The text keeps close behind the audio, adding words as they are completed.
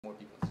more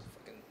people just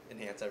fucking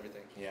enhance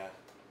everything. Yeah.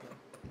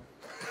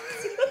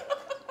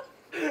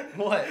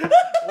 What?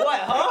 What,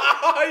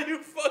 huh? You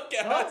fuck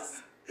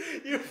ass.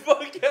 You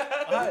fuck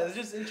ass. Alright, let's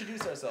just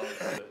introduce ourselves.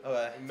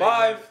 Okay.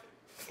 5,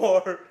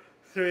 4,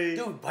 3.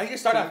 Dude, why you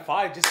start at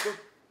 5? Just go.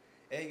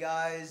 Hey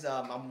guys,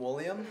 I'm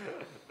William.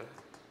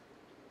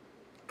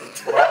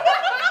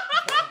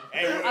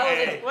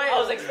 I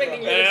was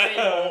expecting you to say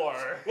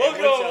more.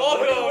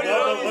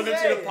 Welcome to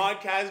the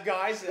podcast,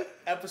 guys.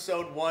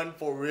 Episode 1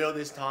 for real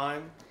this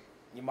time.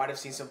 You might have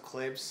seen some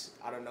clips.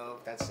 I don't know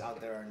if that's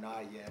out there or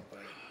not yet,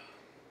 but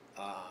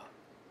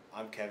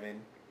I'm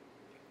Kevin.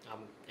 I'm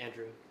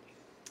Andrew.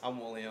 I'm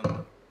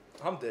William.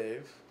 I'm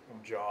Dave.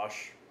 I'm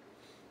Josh.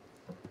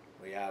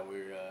 Well, yeah,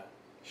 we're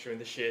Shooting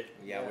the shit.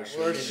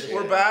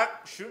 We're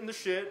back shooting the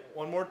shit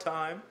one more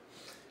time.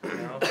 You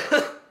know?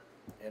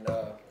 And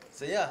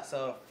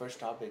So first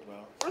topic,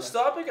 bro. First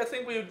topic, I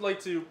think we would like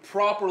to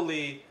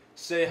properly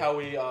say how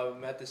we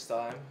met this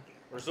time.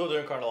 We're still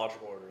doing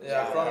chronological order.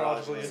 Yeah,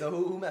 chronologically. So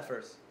who met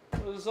first?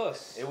 It was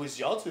us. It was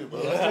y'all two, bro.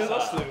 It was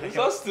us two. It was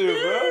us two,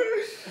 bro.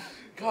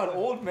 God,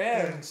 old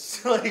man,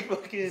 like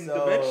fucking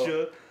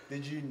dementia.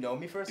 Did you know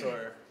me first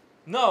or?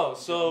 No,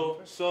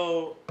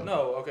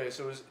 no. Okay,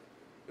 so it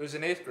was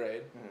in 8th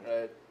grade,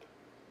 right?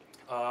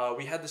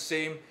 We had the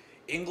same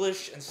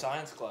English and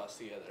science class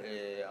together.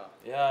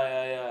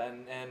 Yeah.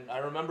 And I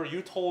remember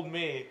you told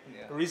me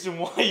the reason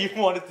why you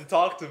wanted to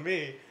talk to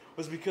me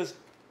was because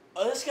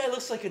this guy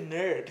looks like a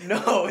nerd.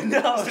 No.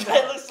 This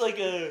guy looks like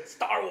a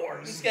Star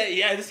Wars.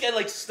 This guy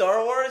like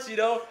Star Wars. You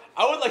know,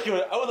 I would like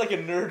a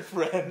nerd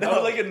friend. No. I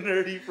would like a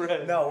nerdy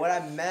friend. No, what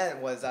I meant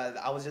was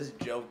I was just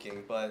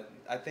joking, but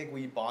I think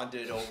we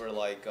bonded over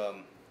like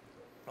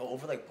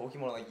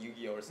Pokemon, or like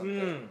Yu-Gi-Oh or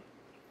something.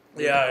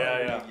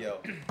 Yeah.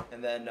 Yu-Gi-Oh.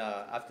 And then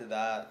after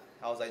that,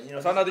 I was like,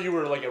 I found out that you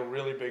were like a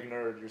really big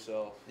nerd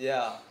yourself.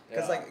 Yeah,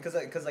 cause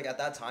at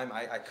that time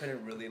I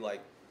couldn't really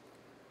like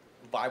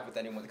vibe with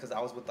anyone because I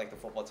was with like the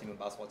football team and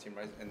basketball team,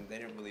 right? And they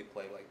didn't really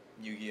play like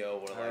Yu-Gi-Oh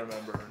or like. I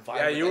remember. Vibe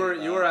Yeah,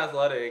 with you were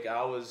athletic.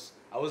 I was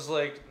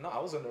like, no, I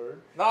was a nerd.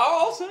 No,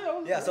 I'll say I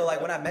was. Yeah, so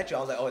like when I met you, I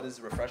was like, oh, this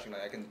is refreshing.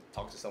 Like I can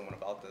talk to someone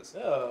about this.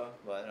 Yeah.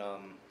 But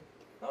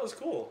that was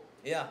cool.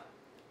 Yeah.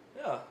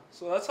 Yeah.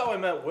 So that's how I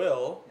met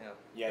Will.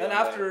 Yeah. And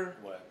after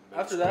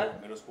that,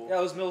 middle school. Yeah,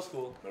 it was middle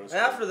school. And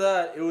after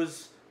that, it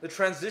was the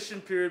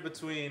transition period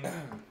between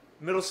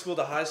middle school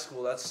to high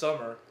school that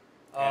summer.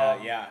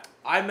 Yeah.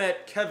 I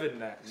met Kevin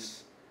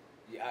next.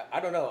 Yeah, I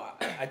don't know.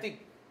 I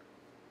think.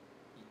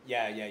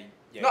 Yeah.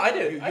 No, I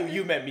did.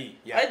 You met me.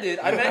 Yeah. I did.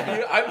 I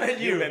met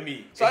you. You met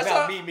me. So it's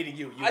not me meeting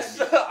you. I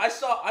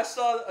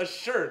saw a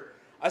shirt.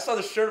 I saw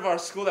the shirt of our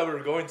school that we were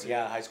going to.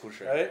 Yeah, high school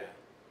shirt. Right.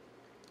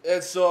 Yeah.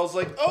 And so I was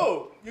like,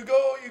 "Oh, you're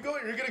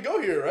gonna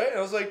go here, right?" And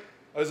I was like,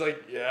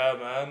 "Yeah,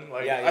 man."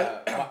 Like,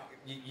 yeah.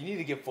 You need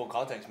to give full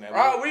context, man.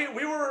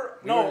 We were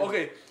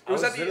okay. It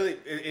was literally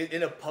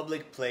in a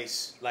public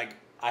place. Like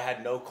I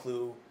had no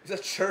clue. It's a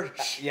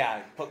church.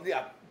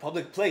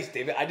 Public place,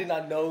 David. I did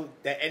not know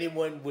that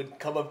anyone would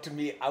come up to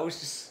me. I was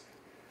just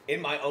in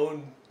my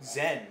own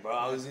zen, bro.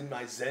 I was in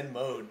my zen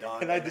mode,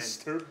 dog. And I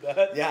disturbed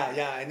that.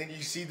 Yeah. And then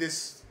you see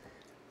this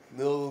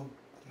little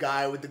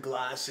guy with the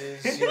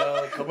glasses, you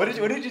know. What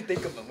did you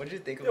think of him? What did you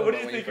think of him? What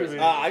did you think of him?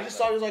 I just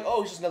thought it was like,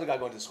 oh, he's just another guy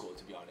going to school,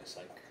 to be honest.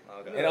 Like,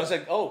 okay. And I was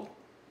like, oh.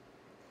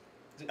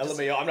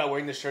 LMAO, I'm not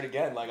wearing this shirt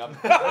again. Like I'm,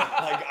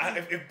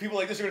 like if people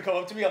like this are gonna come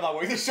up to me, I'm not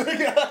wearing this shirt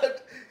again.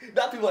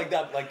 Not people like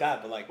that,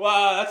 but like.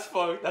 Wow, that's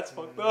fucked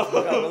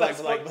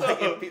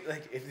up.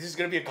 If this is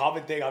gonna be a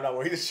common thing, I'm not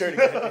wearing this shirt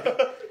again.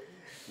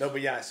 No,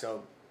 but yeah,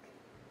 so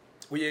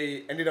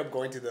we ended up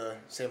going to the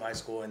same high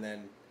school, and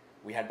then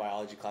we had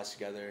biology class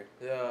together.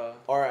 Yeah.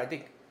 Or I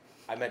think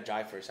I met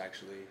Jai first,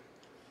 actually.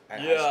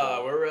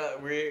 Yeah,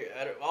 we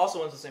also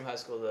went to the same high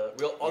school.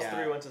 All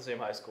three went to the same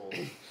high school,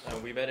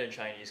 and we met in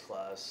Chinese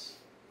class.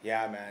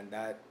 Yeah, man,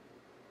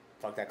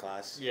 fuck that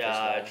class.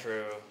 Yeah,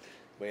 true.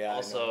 But yeah.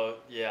 Also,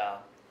 a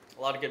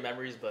lot of good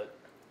memories, but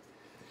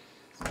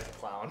it's like a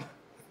clown.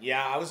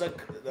 Yeah, I was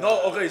like.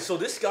 Okay, so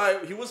this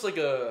guy, he was like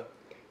a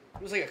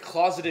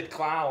closeted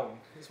clown.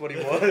 Is what he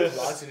was.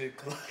 Closeted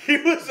clown. He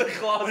was a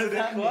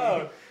closeted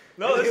clown.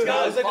 No, this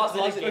guy was like a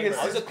closeted gamer.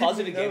 I was a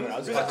closeted gamer. He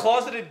was a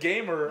closeted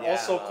gamer,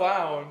 also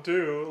clown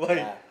too.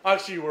 Like,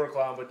 actually, you were a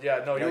clown, but you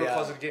were a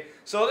closeted gamer.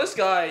 So this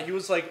guy, he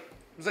was like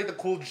the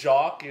cool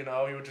jock, you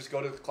know. He would just go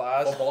to the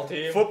class.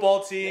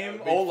 Football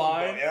team,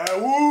 O-line.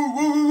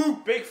 Woo.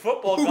 Big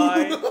football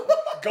guy.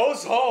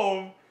 goes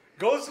home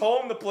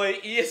to play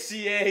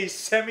ESCA,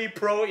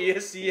 semi-pro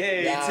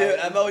ESCA. Me too,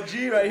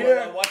 MLG right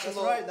here. That's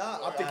right,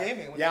 Optic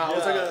Gaming. Yeah, I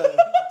was like a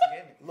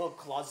little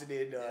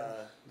closeted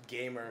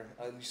gamer.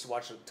 I used to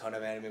watch a ton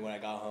of anime when I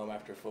got home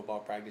after football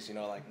practice, you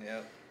know, like.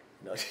 Yeah.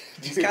 No.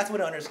 These cats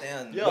wouldn't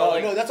understand. Yo,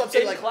 no, that's what I'm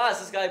saying. In like class,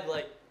 this guy'd be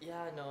like,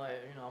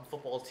 I'm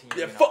football team.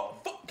 Yeah,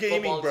 fuck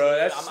gaming,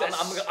 bro.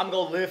 I'm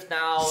gonna lift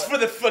now. It's for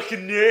the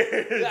fucking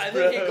nerds, Yeah, and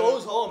then he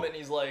goes home and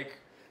he's like,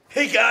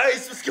 "Hey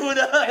guys, what's going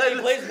on?" And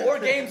he plays more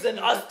games than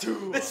us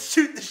two. Let's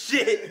shoot the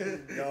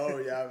shit. No,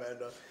 yeah, man.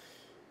 No.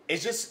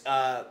 It's just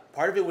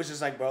part of it was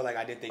just like, bro, like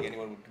I didn't think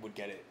anyone would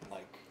get it.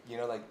 Like you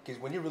know, like,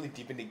 because when you're really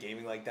deep into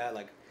gaming like that,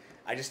 like,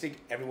 I just think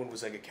everyone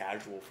was like a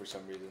casual for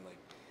some reason,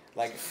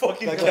 like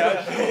fucking like,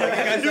 casual. Like, you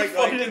guys, You're like,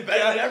 fucking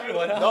better than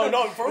everyone. Huh?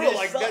 no, for real, You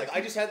like, suck.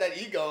 I just had that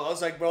ego. I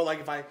was like, bro, like,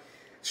 if I,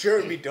 sure,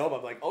 it'd be dope.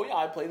 I'm like, oh yeah,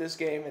 I play this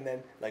game, and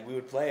then like we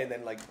would play, and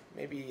then like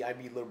maybe I'd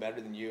be a little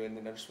better than you, and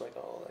then I'm just like,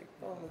 oh,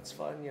 that's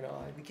fun, you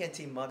know. We can't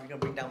team up. You're gonna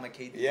bring down my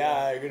KD.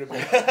 Yeah, you're gonna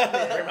be.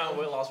 Bring my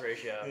weight loss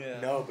ratio. Yeah.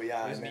 No, but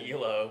yeah, It was and then- me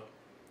Elo.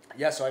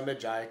 yeah. So I met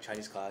Jai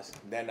Chinese class.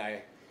 Then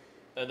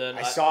And then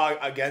I saw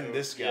again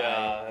this guy.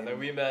 Yeah, and then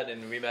we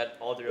met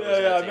all three of Yeah,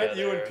 us. yeah, I met met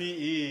you in together.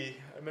 PE.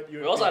 I met you.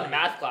 We in also PE. had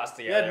math class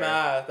We together. had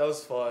math. That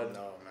was fun.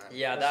 No man.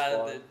 Yeah, That's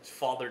that fun.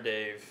 Father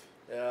Dave.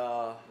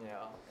 Yeah.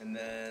 Yeah. And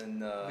then.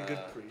 The good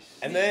priest.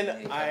 And then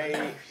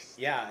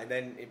and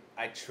then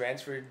I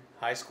transferred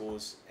high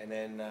schools, and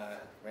then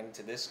ran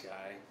into this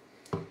guy.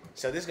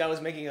 So this guy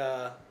was making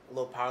a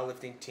little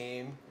powerlifting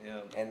team,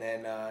 Yeah. and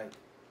then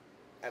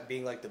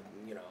being like the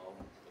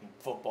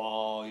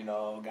football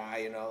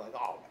guy, like,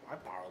 oh, I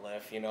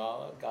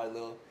powerlift, got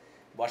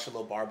watched a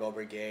little barbell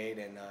brigade,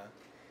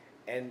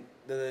 and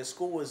the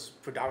school was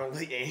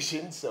predominantly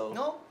Asian, so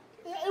No.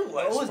 yeah, it It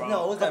was bro.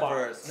 no. It was Come on.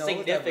 diverse. No, it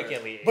was diverse.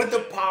 Significantly. But the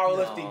Asian.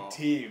 powerlifting No.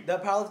 team, The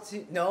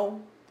powerlifting.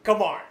 No.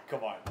 come on.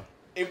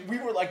 If we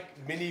were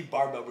like mini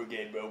barbell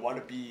brigade, bro,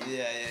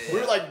 Yeah. we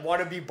were like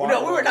wannabe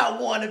barbell. No, we were not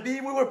wannabe.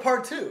 We were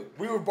part 2.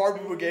 We were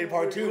Barbell Brigade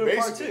Part 2, We were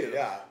part basically. two.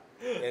 Yeah.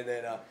 And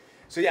then,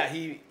 so yeah,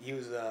 he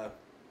was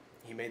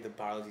he made the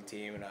powerlifting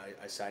team, and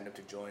I signed up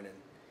to join. And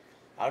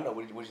I don't know,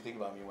 what did you think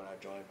about me when I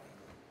joined?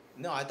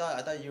 No, I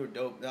thought you were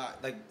dope.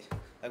 Like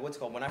what's it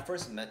called? When I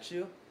first met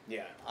you,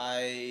 Yeah.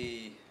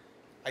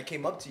 I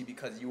came up to you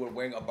because you were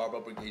wearing a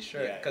Barbell Brigade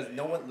shirt. Yeah, Because yeah,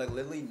 no one, like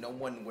literally, no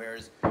one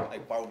wears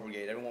like Barbell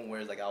Brigade. Everyone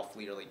wears like Al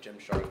Fleet or like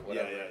Gymshark or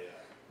whatever. Yeah.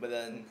 But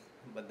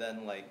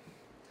then like.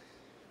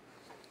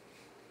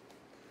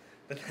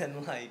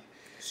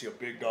 See a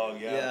big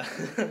dog, Yeah.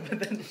 But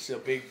then. See a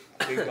big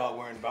dog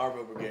wearing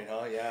Barbell Brigade,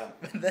 huh? Yeah.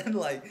 But then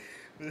like.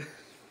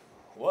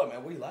 What,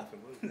 man? What are you laughing?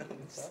 No,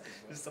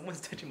 someone's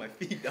touching my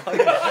feet, dog. Y'all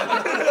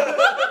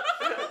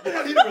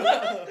need to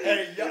relax.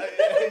 Hey,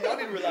 y'all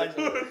need to relax.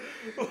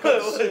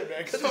 Shit,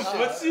 man.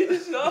 What's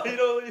this? No, you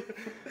know.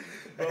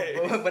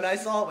 But when I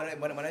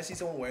see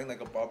someone wearing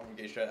like a Barbell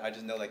Brigade shirt, I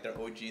just know like they're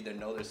OG, they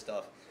know their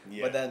stuff.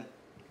 Yeah.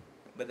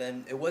 But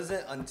then it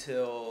wasn't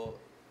until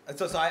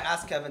so I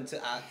asked Kevin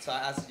to I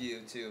asked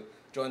you to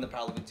join the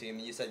powerlifting team,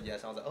 and you said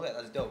yes. And I was like, okay,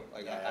 that's dope.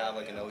 Like I have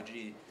like an OG,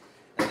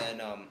 and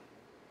then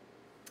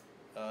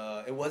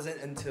it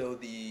wasn't until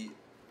the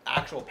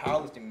actual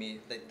powerlifting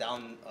meet that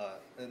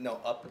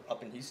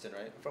up in Houston,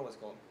 right? I forgot what it's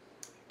called.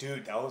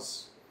 Dude, that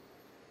was.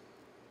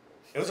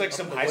 It was like Up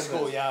some in the high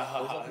school, Woodlands. yeah,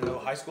 It was up in the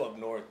high school up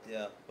north.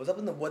 Yeah, it was up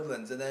in the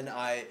Woodlands, and then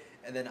I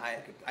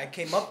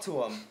came up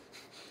to him.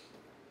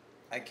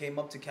 I came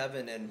up to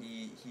Kevin, and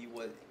he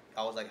was.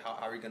 I was like, how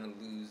are you gonna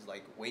lose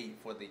like weight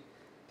for the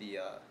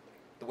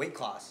weight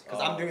class? Because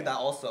I'm doing that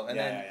also. And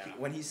then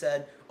when he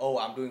said, "Oh,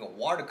 I'm doing a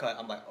water cut,"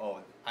 I'm like, "Oh,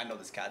 I know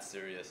this cat's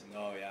serious.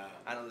 Oh yeah.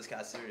 I know this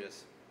cat's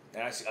serious."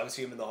 And I would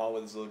see him in the hall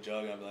with his little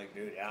jug. I'm like,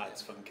 dude, yeah,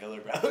 it's fucking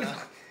killer, bro. Yeah.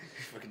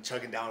 Fucking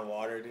chugging down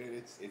water,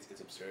 dude. It's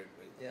absurd.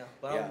 But Yeah,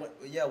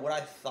 but what I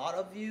thought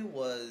of you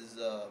was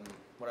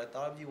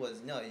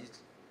no, he's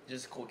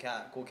just a cool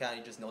cat. Cool cat.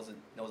 He just knows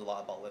a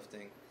lot about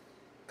lifting.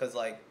 Cause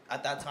like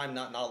at that time,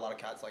 not a lot of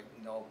cats like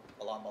know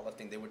a lot about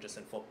lifting. They were just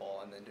in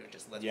football and then they were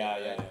just lifting.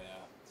 yeah.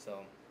 So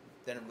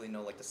they didn't really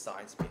know like the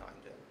science behind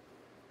it.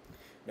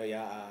 No,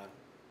 yeah.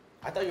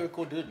 I thought you were a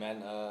cool dude,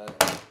 man.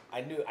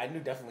 I knew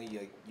definitely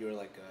like you were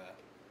like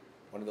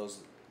one of those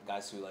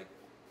guys who like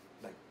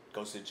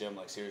goes to the gym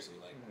like seriously,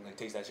 like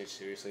takes that shit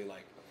seriously,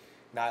 like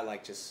not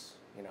like just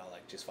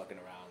like just fucking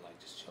around, like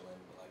just chilling,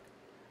 but like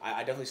I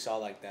definitely saw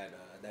like that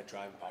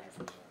drive and passion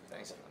from you.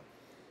 Thanks, like, man.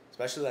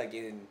 especially like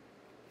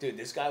dude,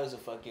 this was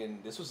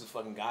the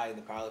fucking guy in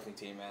the powerlifting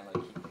team, man.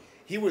 Like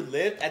he would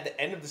lift at the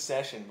end of the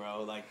session,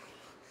 bro. Like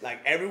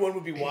everyone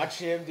would be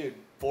watching him, dude.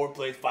 4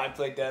 plate, 5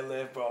 plate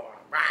deadlift, bro.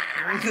 No.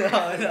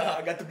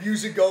 I got the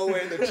music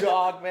going, the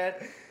chalk, man.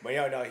 But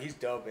no, he's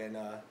dope, and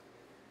the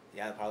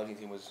powerlifting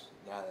team was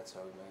that's how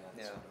we met.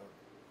 Yeah.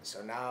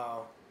 So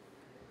now,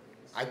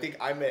 I think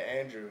I met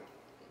Andrew.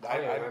 I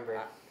don't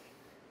remember.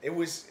 It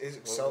was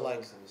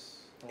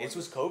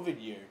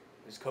COVID year.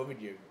 It was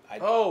COVID year.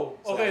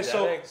 Okay,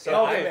 so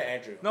I met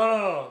Andrew.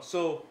 No.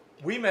 So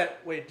we met.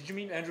 Wait, did you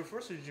meet Andrew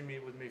first, or did you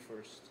meet with me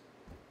first?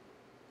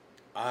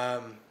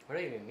 Where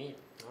did you even meet?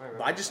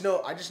 I just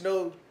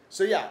know.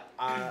 So yeah,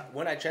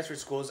 when I transferred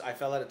schools, I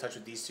fell out of touch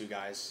with these two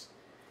guys,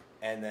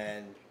 and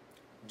then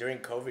during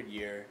COVID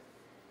year,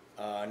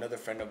 another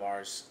friend of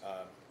ours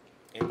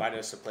invited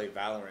us to play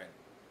Valorant,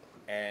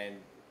 and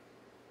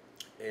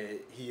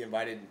he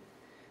invited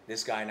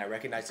this guy, and I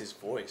recognized his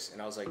voice,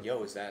 and I was like,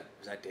 "Yo, is that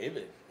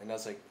David?" And he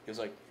was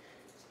like,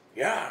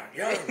 "Yeah,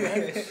 man,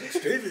 it's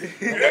David."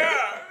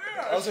 Yeah.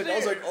 I was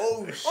like,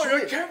 "Oh shit!" Oh,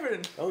 you're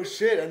Kevin. Oh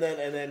shit! And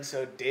then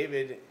so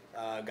David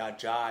got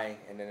Jai,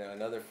 and then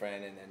another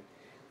friend, and then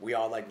we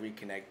all like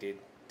reconnected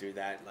through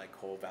that like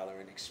whole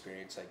Valorant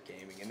experience, like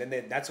gaming. And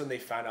then that's when they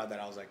found out that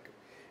I was like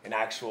an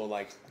actual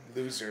like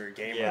loser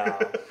gamer Yeah.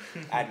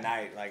 at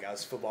night. Like I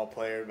was a football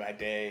player by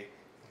day,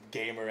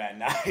 gamer at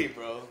night,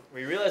 bro.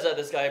 We realized that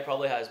this guy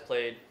probably has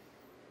played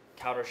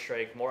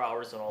Counter-Strike more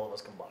hours than all of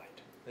us combined.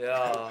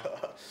 Yeah.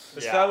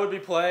 This Yeah. guy would be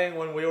playing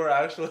when we were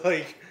actually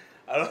like,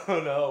 I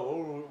don't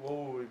know, what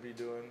would we be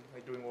doing?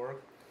 Like doing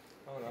work?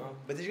 I don't know.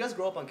 But did you guys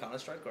grow up on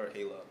Counter-Strike or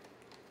Halo?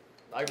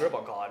 I grew up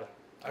on COD.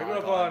 I grew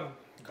up God. on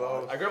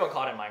both. I grew up on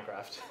COD and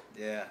Minecraft.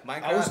 Yeah,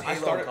 Minecraft. I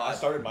Halo, I COD.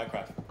 started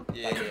Minecraft.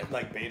 Yeah, like, yeah.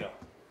 like beta.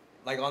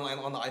 Like on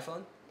the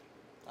iPhone.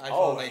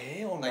 Oh, like,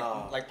 hell like,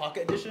 nah. like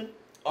Pocket Edition.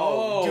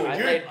 Oh, dude, I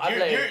you're,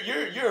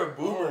 played- you're a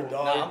boomer, Oh,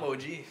 dog. Nah, I'm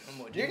OG.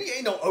 I'm OG. You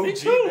ain't no OG,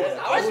 too. man.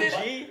 I was OG.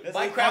 OG. It's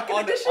like Minecraft Pocket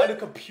on Edition? on a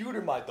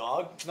computer, my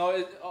dog. No,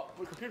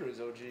 the computer is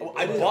OG. Oh,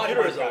 I I did. bought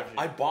Computer is Minecraft. OG.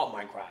 I bought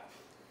Minecraft.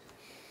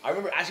 I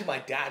remember asking my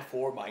dad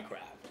for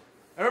Minecraft.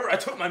 I remember I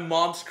took my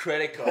mom's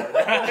credit card.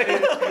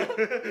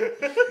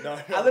 No,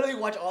 I literally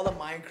watch all the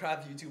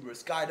Minecraft YouTubers.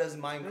 Sky does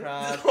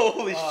Minecraft.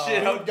 Holy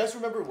shit. You guys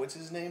remember what's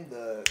his name?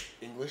 The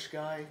English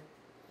guy?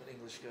 That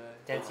English guy.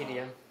 Dan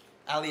CDM.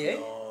 Ali A?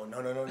 No. Oh,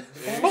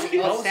 Stampy?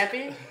 No.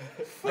 Stampy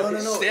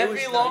it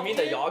was Long- You mean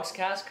the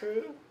Yogscast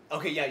crew?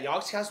 Okay, yeah,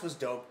 Yogscast was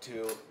dope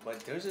too, but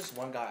there's this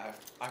one guy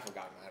I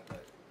forgot, man.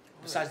 But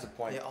besides the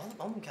point, Yeah,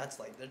 all them cats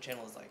like their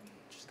channel is like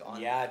just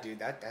gone. yeah, dude,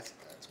 that's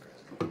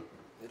crazy.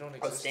 They don't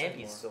Oh, exist Stampy's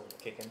anymore. still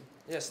kicking.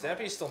 Yeah,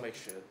 Stampy still makes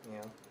shit.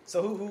 Yeah.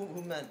 So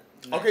who met?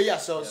 Next? Okay, yeah,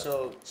 so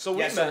So we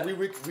yeah, met. we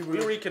We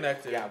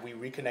reconnected. yeah, we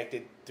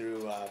reconnected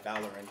through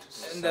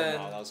Valorant. And then-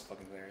 that was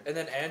fucking weird. And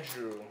then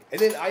Andrew.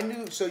 And then I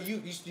knew, so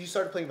you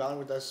started playing Valorant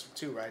with us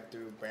too, right?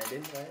 Through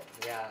Brandon, right?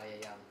 Yeah.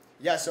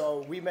 Yeah,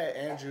 so we met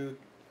Andrew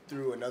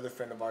through another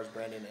friend of ours,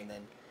 Brandon, and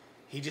then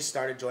he just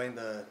started joining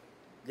the.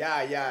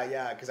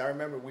 Yeah. Because I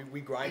remember we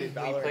grinded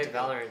Valorant. We played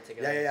together. Valorant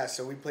together. Yeah.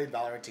 So we played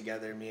Valorant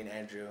together, me and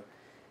Andrew,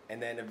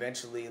 and then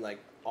eventually, like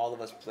all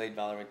of us played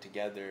Valorant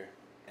together,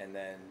 and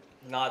then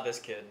Not this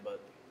kid, but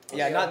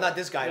yeah, not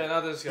this guy. Yeah,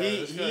 not this guy.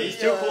 This guy. he's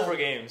too cool for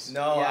games.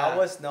 No, Yeah. I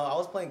was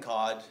playing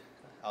COD.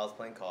 I was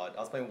playing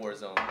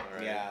Warzone.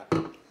 Alright. Yeah, I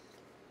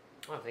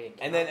don't think it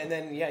and came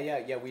then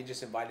yeah, we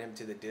just invited him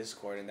to the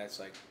Discord, and that's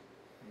like,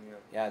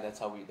 yeah,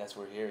 that's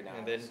we're here now.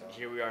 And then so.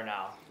 here we are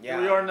now. Yeah,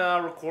 We are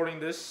now recording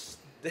this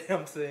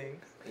damn thing.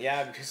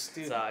 Yeah, because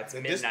dude, It's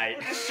the midnight.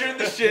 We're just shooting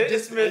the shit.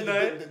 It's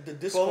midnight. The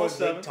Discord 12:07.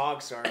 late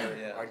talks are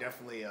Yeah. are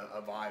definitely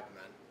a vibe,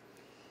 man.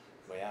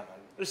 But yeah, man.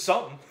 There's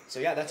something. So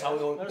yeah, that's how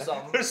we. There's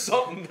something. There's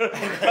something.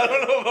 I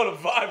don't know about a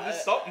vibe.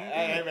 There's something.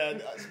 Hey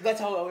man, that's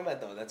how we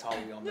met though. That's how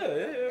we all met.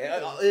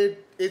 Yeah.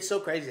 It's so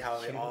crazy how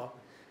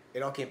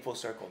it all came full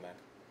circle, man.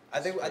 I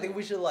think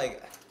we should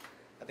like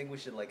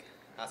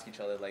ask each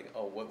other like,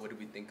 oh, what did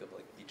we think of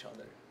like each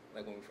other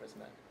like when we first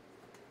met?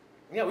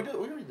 Yeah, we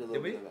already did a little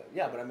Did we? bit of that.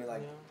 Yeah, but I mean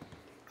like,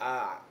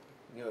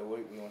 you know,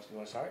 you want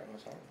to start? You want to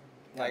start?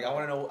 Like I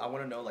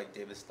want to know like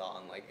David's thought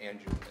on like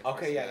Andrew. when they Okay,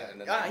 first yeah, met,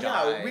 and then, yeah, like,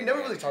 yeah. Jai We never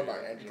and really talked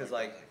about Andrew because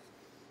like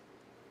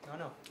I don't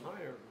know.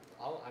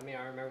 I mean,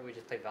 I remember we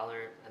just played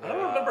Valorant. And I then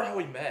don't remember how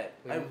we met.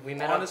 We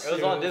met honestly, It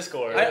was on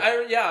Discord.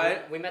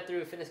 we met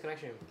through Fitness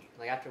Connection.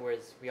 Like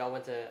afterwards, we all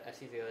went to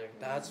FC together.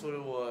 That's what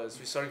it was.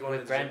 We started going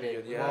With to the gym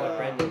Brandon. together. Yeah. With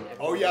Brandon.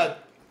 Oh yeah,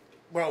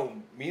 bro.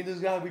 Me and this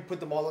guy, we put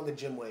them all on the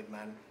gym wave,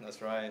 man.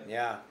 That's right.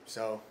 Yeah.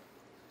 So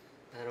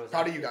And it was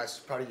proud of you guys.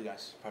 Proud of you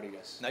guys. Proud of you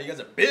guys. Now you guys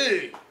are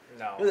big.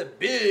 No. You're the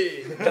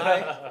big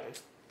guy.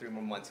 3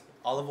 more months.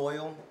 Olive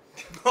oil.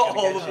 All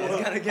It's of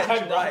them. gonna get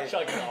I'm you not right.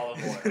 chugging olive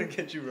It's oil. gonna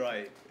get you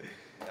right.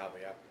 Yeah,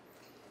 but yeah.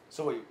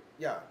 So wait,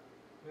 yeah.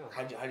 Yeah.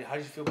 How'd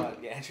you feel about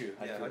Andrew? Yeah, how do you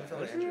feel about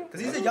about Andrew? Because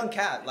he's a young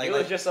cat. Like, Like, he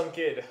was like just some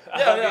kid.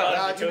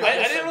 Yeah. dude,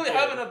 I didn't really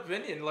have an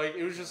opinion. Like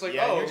it was just like,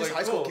 yeah, oh, you're just like,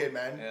 high school cool. kid,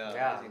 man. yeah,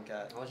 Yeah. he's a young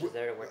cat. I was just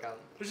there to work out.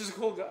 He was just a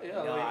cool guy. Yeah.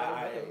 No,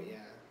 like,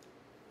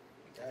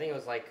 yeah. I think it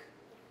was like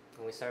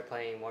when we started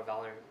playing more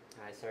Valorant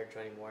and I started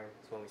joining more.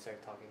 That's when we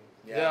started talking.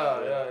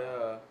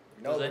 Yeah.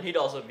 No, Then he'd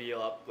also be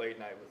up late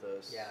night with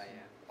us. Yeah.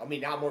 I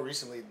mean, not more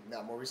recently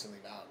now.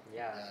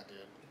 Yeah. Yeah,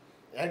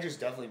 dude. Andrew's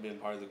definitely been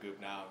part of the group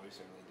now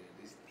recently,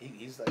 dude.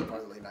 He's like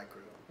part of the late night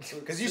crew.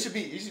 Because he used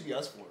to be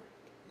us four.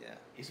 Yeah.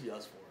 He used to be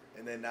us four,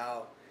 and then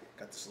now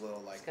got this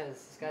little like.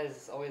 This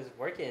guy's always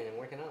working and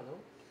working out.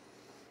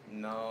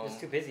 No, No. he's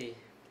too busy.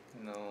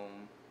 No.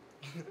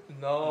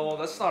 No,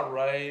 that's not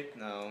right.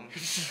 No. You're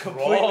just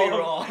Completely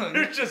wrong.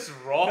 You're just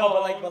wrong.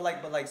 No,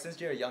 but like since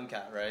you're a young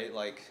cat, right?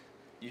 Like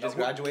you just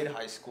graduated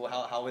high school.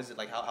 How is it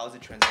like how is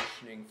it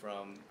transitioning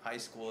from high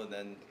school and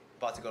then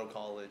about to go to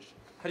college?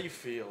 How do you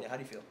feel? Yeah, how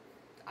do you feel?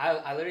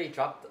 I literally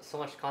dropped so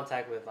much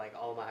contact with like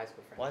all of my high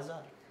school friends. Why is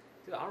that?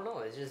 Dude, I don't know.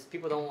 It's just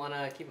people don't want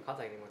to keep in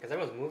contact anymore because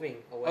everyone's moving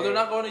away. Oh, they're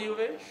not going to U of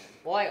H?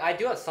 Well, like I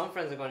do have some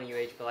friends that are going to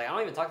UH, but like I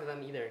don't even talk to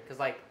them either because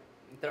like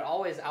they're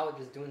always out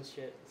just doing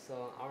shit.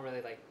 So I don't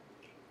really like,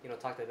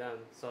 talk to them.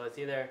 So it's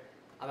either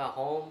I'm at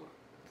home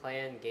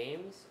playing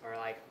games or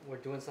like we're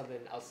doing something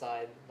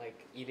outside,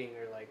 like eating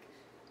or like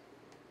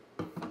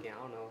fucking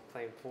I don't know,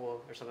 playing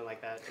pool or something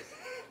like that. Just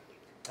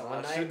that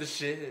one night, Shooting the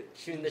shit.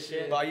 shooting the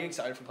shit. But are you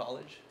excited for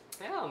college?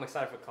 Yeah, I'm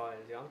excited for college.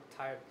 Dude. I'm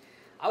tired.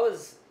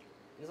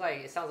 It's like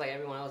it sounds like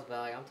everyone else, but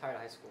like I'm tired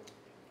of high school.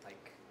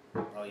 Like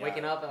Oh, yeah.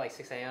 Waking up at like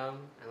 6 a.m.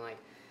 and like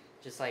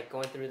just like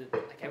going through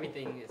like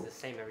everything is the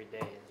same every day,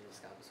 and it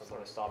just got so Sort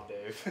boring. of stop,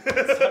 Dave.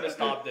 It's time to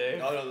stop, Dave.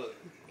 No,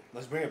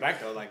 let's bring it back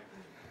though. Like,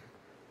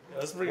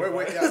 Let's bring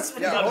wait, it yeah, back.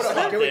 yeah. Hold on.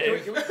 Stop, Can we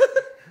Dave.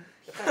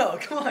 Oh,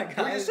 come on, guys.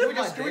 can we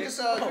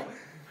just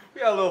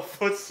We got a little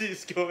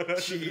footsies going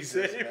on.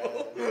 Jesus,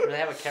 table. man. They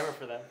have a camera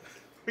for that.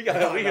 We gotta,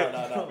 No, we no,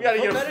 gotta, no, no. we gotta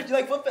Foot get. fetish? You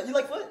like foot? You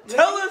like foot?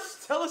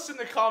 Tell us in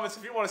the comments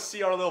if you want to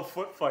see our little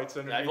foot fights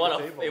underneath If you want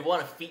the a, table. if you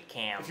want a feet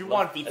cam. If you little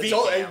want feet feet It's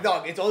all, cam.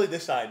 dog. It's only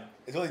this side.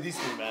 It's only these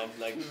three, man.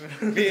 Like,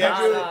 me,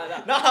 Nah,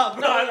 Andrew. nah, nah.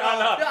 No.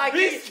 I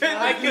These can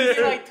I kids can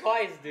see like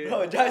twice, dude.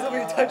 Bro, Jai's over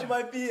here touching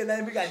my feet, and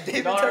then we got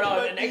David No, touching no, my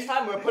no. The feet. next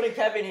time we're putting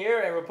Kevin here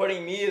and we're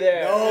putting me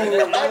there. No, and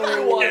then no.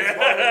 everyone's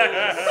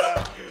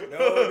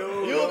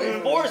No. You'll be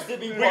forced to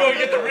be We're part gonna of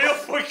get the this. real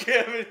foot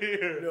cam in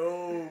here.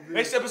 No.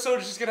 Next episode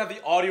is just gonna have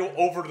the audio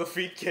over the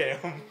feet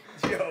cam.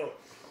 Yo.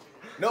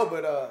 No,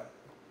 but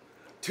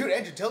dude,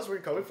 Andrew, tell us where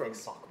you're coming from.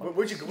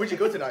 Where'd you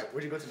go tonight?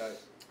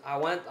 I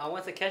went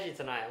to Keshi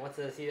tonight. I went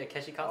to see a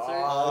Keshi concert.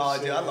 Oh,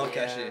 shit. dude, I love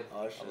Yeah. Keshi.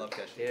 Oh, shit. I love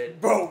Keshi.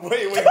 Dude, Bro,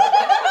 wait.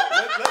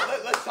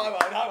 Let's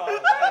talk about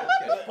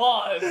it.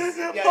 Pause.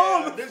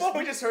 Yeah.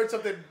 We just heard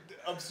something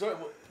absurd.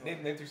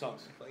 Name 3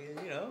 songs. Fucking,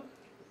 you know,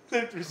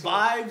 Vibes.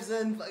 vibes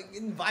and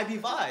fucking vibey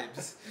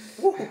vibes.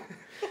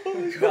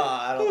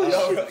 Nah, I don't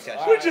know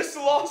Keshi. We just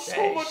lost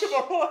so much of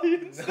our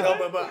audience.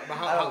 No, but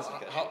I was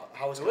okay.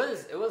 how was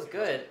it was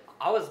good.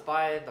 I was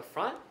by the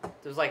front. There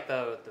was like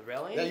the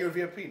railing. Yeah, you were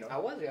VIP, no? I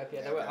was VIP.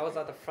 Yeah, I was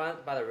at the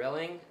front by the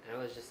railing, and it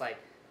was just like,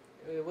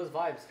 it was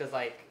vibes because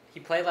like he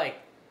played like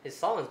his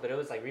songs, but it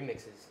was like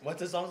remixes. What's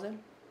the song's name?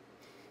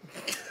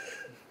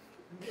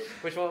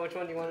 Which one do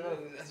you want to know?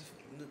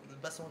 The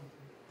best one.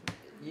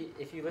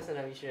 If you listen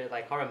to them, you should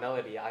like Harmon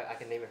Melody. I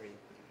can name it for you.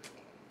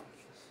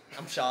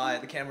 I'm shy.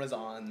 The camera's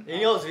on.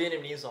 He knows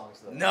Vietnamese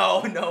songs though.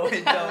 No, it don't.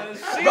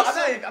 Bro,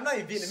 I'm not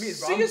even Vietnamese,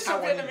 bro. Sing I'm us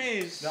some Taiwanese.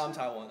 Vietnamese. No, I'm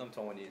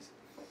Taiwanese.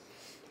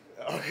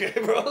 Okay,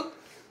 bro.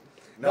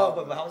 No,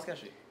 but how was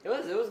Keshi? It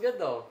was good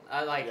though.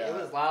 It Yeah.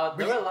 was loud.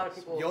 There were a lot of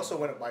people. You also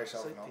went by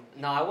yourself,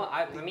 no? No,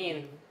 I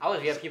mean, I was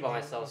VIP by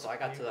myself, so I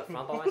got to the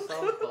front by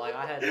myself. But like,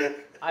 I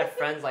had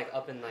friends like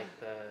up in like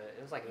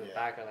it was like in the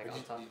back or like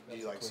on top. Did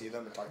you like see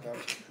them and talk to them?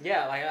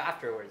 Yeah, like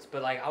afterwards.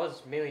 But like, I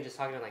was mainly just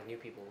talking to like new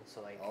people.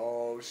 So like,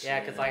 Oh shit. yeah,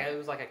 cause like it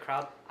was like a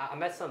crowd. I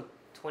met some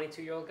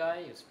 22-year-old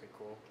guy. He was pretty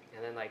cool.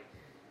 And then like,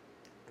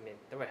 I mean,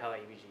 there were hella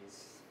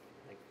ABGs.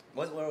 Like,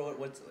 What's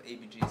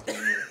ABGs?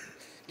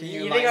 Can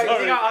you like-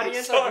 think our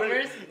audience are Sorry.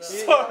 boomers?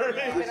 Sorry.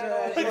 Listen.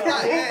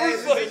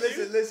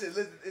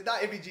 It's not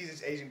ABGs,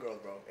 it's Asian girls,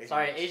 bro.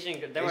 Sorry,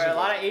 Asian. There were Asian a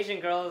lot girls. of Asian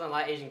girls and a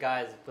lot of Asian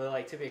guys, but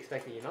like to be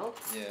expected, you know.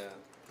 Yeah.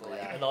 But, like,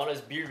 Yeah. And the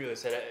honest beer reviewer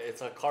said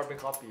it's a carbon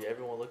copy.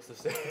 Everyone looks the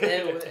same.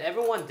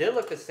 everyone did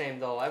look the same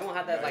though. Everyone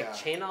had that Yeah, like yeah.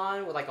 chain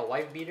on with like a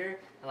wife beater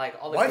and like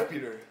all the Wife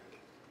beater.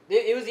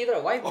 It was either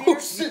a wife beater. Oh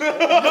shit!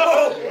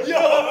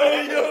 Yo!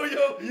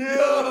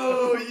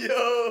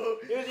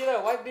 It was either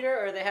a white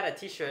beater or they had a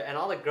T-shirt, and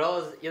all the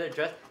girls either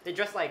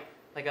dressed like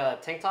a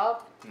tank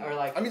top or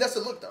like I mean, that's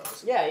the look, though.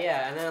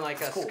 yeah, and then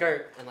like a It's cool.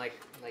 skirt and like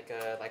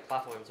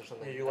platforms or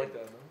something. Hey, you like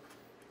that, no?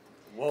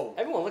 Whoa.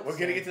 Everyone looked We're the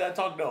gonna same. get to that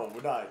talk. No,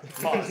 we're not.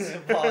 Pause.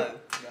 Pause.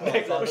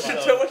 Next No, episode.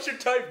 pause. What's your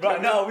type,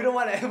 Bro, no, we don't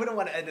want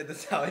to edit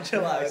this out.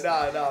 Chillax.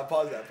 Nah.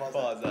 Pause that.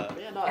 Pause that. But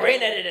yeah, no, We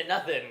ain't edited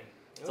nothing.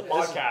 It's a It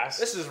was- podcast.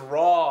 This is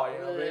raw, you It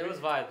know, was, baby. it was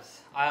vibes.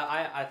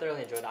 I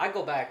thoroughly enjoyed it. I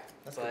go back,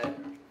 That's but good.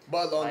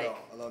 But alone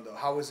Like- though.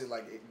 How was it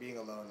like being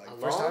alone? Like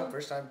Alone?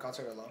 first time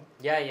concert alone?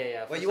 yeah.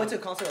 Wait, First you went to a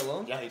time- concert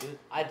alone? Yeah, he did.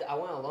 I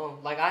went alone.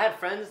 Like I had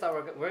friends that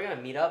we're gonna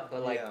meet up,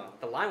 but like Yeah.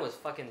 the line was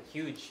fucking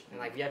huge, and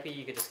like VIP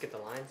you could just skip the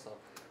line. So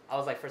I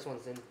was like first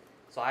ones in,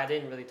 so I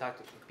didn't really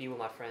be with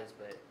my friends.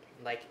 But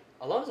like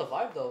alone is a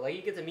vibe though. Like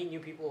you get to meet new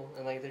people,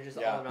 and like they're just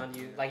Yeah. all around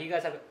you. Like you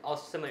guys have all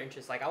similar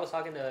interests. Like I was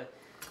talking to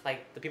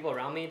like the people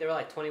around me. They were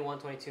like 21,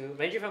 22,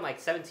 ranging from like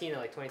 17 to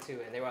like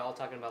 22, and they were all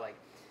talking about like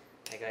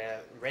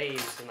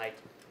raves and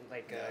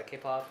Yeah.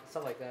 K-pop,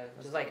 stuff like that.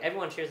 Just like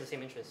everyone shares the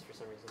same interests for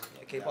some reason.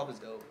 Yeah, K-pop is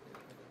dope.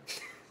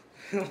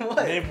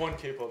 What? Name one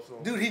K-pop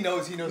song. Dude, he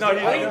knows. No, he Oh, he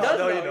knows. does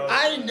No, he know. knows.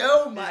 I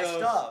know my He knows.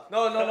 stuff.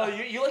 No.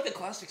 You like the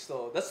classics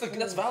though.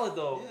 That's valid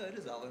though. Yeah, it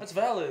is valid. That's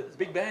valid.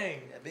 Big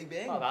Bang. Yeah, Big It's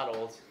Bang. not that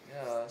old.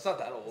 Yeah, it's not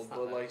that old, It's not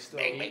but that like old. still.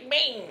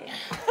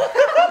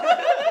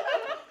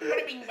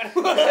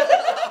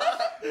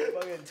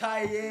 Fucking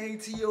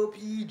Taeyang,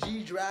 T.O.P,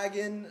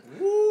 G-Dragon.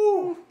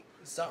 Woo!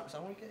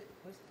 Someone get?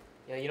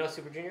 Yeah, you know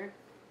Super Junior?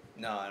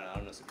 No, I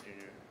don't know Super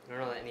Junior. You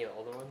don't know any of the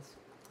older ones?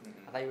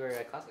 Mm-mm. I thought you were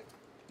a classic.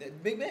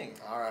 Big Bang.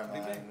 All right,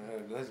 Big man.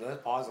 Let's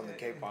pause on the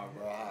K-pop,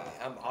 bro.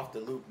 I'm off the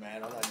loop,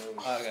 man. All I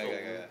know is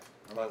Okay.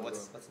 But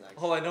what's next?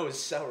 All I know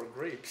is sour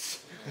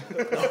grapes.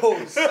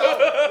 No,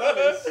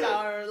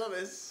 sour. Love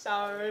is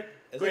sour.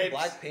 Is it grapes.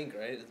 Blackpink,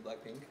 right? Is it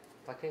Blackpink?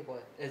 Blackpink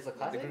what? Is a The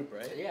classic? group,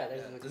 right? Yeah,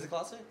 there's a Is group. it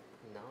classic?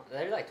 No,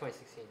 they're like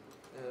 2016.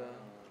 Yeah.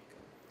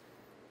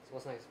 So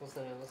what's next? What's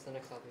the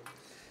next topic?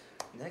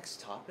 Next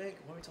topic?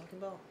 What are we talking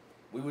about?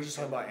 We were just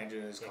talking about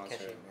Andrew's Yeah, concert.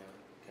 Keshi.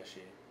 Yeah,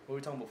 Keshi. What were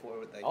we talking before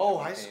with like? Oh,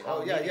 Blackpink? high school.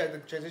 Oh, yeah, the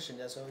transition.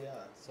 Yeah, so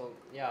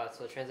yeah.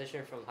 So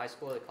transition from high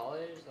school to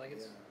college, like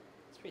it's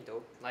pretty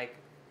dope. Like,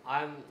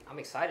 I'm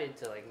excited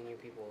to like meet new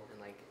people and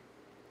like,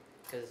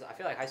 cause I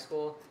feel like high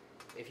school,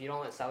 if you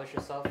don't establish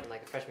yourself in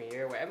like a freshman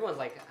year where everyone's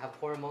like have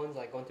hormones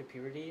like going through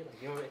puberty,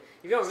 like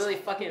you don't really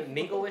fucking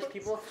mingle with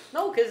people.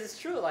 No, cause it's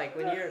true. Like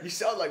when you're You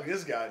sound like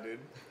this guy, dude.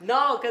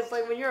 no, cause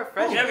like when you're a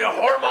freshman, You have your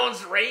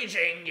hormones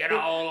raging, you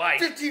know, like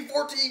 15,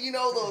 14, you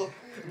know, the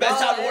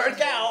Best time to yeah.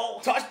 work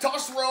out.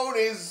 testosterone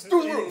is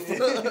through the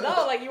roof.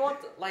 no, like you want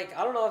like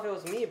I don't know if it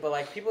was me, but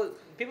like people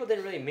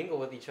didn't really mingle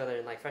with each other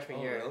in like freshman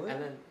Oh, year, really?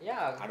 and then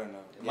yeah, I don't know.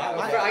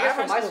 I guess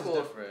from my school's school,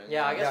 different.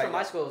 yeah, I guess Yeah, from my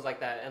yeah. school it was like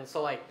that, and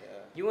so like Yeah.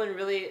 you wouldn't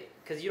really,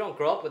 cause you don't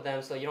grow up with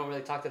them, so you don't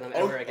really talk to them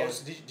ever again.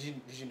 So did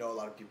you know a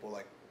lot of people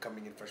like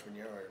coming in freshman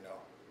year or no?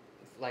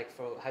 Like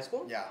for high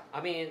school. Yeah.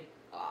 I mean,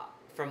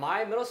 for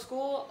my middle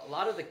school, a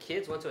lot of the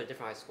kids went to a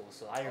different high school,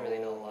 so I didn't really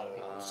know a lot of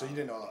people. So you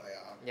didn't know a lot,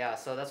 yeah. Yeah,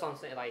 so that's what I'm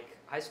saying. Like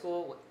high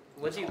school,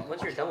 once you're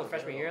done with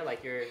freshman year,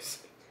 like you're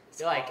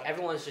like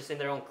everyone's just in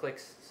their own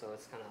cliques, so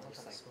it's kind of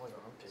just like.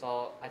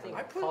 So I think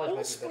college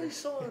might be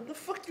better. on. The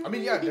fuck you I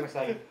mean, yeah, I'm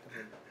excited.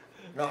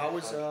 No,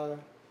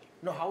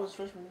 how was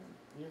freshman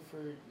year for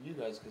you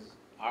guys? Because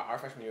our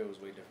freshman year was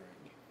way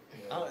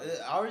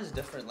different. Ours is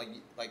different.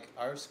 Like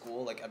our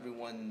school, like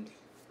everyone.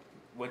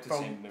 Went to From-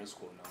 the same middle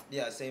school now.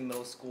 Yeah, same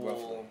middle school.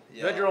 Roughly.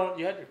 Yeah.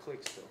 You had your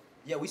clique still.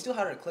 Yeah, we still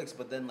had our cliques,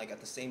 but then like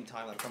at the same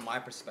time, like from my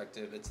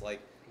perspective, it's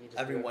like You just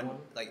everyone, weird one?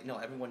 like no,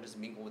 everyone just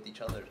mingle with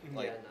each other.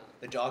 Like Yeah, no.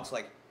 the jocks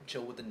like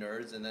chill with the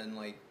nerds, and then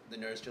like the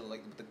nerds chill with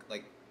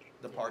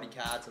the party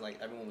cats, and like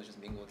everyone was just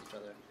mingle with each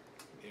other.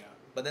 Yeah.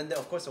 But then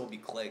of course there will be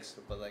cliques,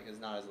 but like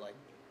it's not as like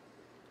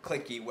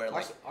cliquey where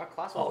like Our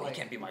class was oh, you like,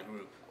 can't be my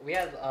group. we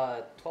had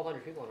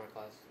 1,200 people in our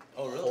class.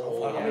 Oh really?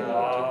 Oh, yeah.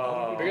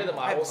 Wow. Bigger than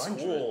my whole 500.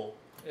 school.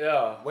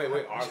 Yeah. Wait,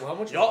 how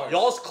much?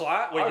 Y'all's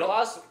class. Wait, Our y'all.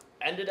 class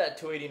ended at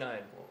 289.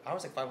 I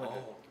was like 500.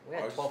 We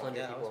had Ours- 1,200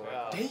 yeah, people. I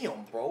was- in our Yeah.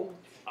 Damn, bro.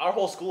 Our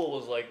whole school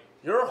was like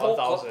Your whole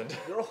 1,000.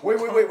 Your whole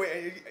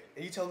Wait.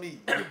 Are you telling me?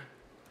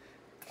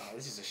 Oh,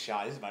 this is a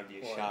shot. This might be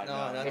a What? shot. No,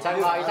 now. no, You're no.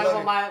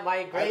 talking about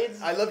my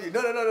grades? I love you.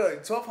 No.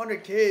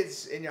 1,200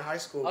 kids in your high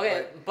school.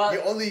 Okay, but-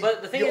 you only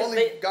but the thing you is only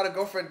they- got a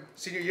girlfriend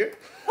senior year.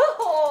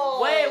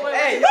 Wait.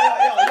 Hey, yo.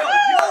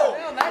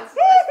 No, that's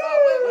not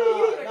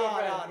wait,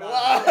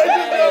 No,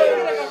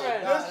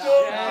 Just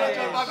no.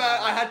 joke. My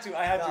bad. I had to.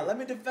 Nah, let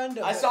me defend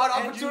him. I saw an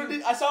Andrew.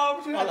 opportunity. I saw an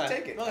opportunity. I had to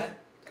Okay, take it. go ahead.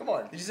 Come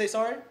on. Did you say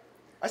sorry?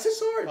 I said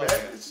sorry, man.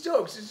 Okay. It's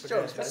jokes. It's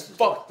jokes. That's man.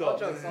 fucked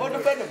up. Well,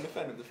 defend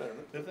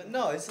him.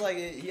 No, it's like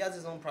he has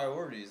his own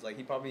priorities. Like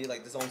he probably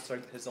like his own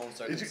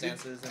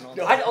circumstances and all.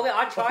 Yo, that.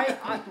 I tried.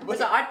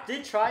 Listen, I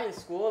did try in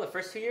school the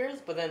first 2 years,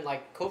 but then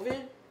like COVID,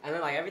 and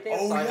then like everything.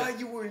 Oh so I yeah, just-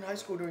 you were in high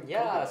school during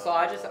yeah. COVID. So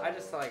I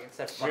just like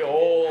said fuck We it. I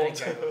old. didn't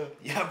care.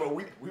 Yeah, but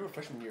we were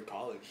freshman year of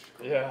college.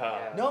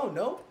 Yeah.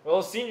 No.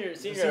 Well, senior in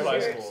high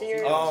school.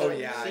 Senior, Oh, to,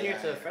 yeah, senior yeah,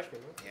 to yeah.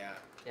 freshman. No? Yeah.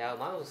 Yeah,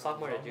 mine was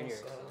sophomore to junior.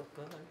 So.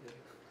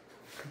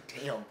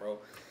 Damn, bro.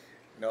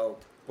 No.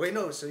 Wait,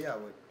 no. So yeah,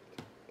 what?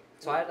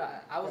 So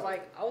I was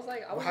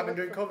like. What happened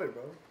during COVID,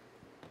 bro?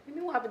 What do you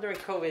mean what happened during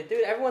COVID,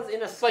 dude? Everyone's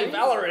in a Playing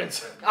screen.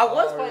 Valorant. I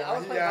was playing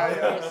Valorant in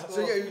Yeah. school.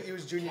 So yeah, it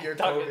was junior year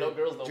Talking COVID. to no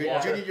girls no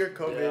more. Junior year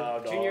COVID.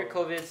 Yeah, Junior dog.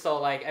 COVID, so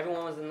like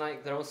everyone was in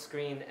like their own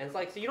screen, and it's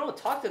like so you don't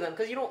talk to them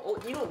because you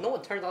don't no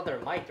one turns on their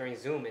mic during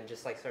Zoom and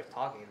just like starts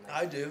talking. Like,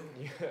 I do.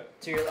 Yeah.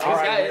 to your This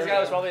like, guy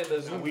was probably in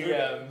the Zoom Weird.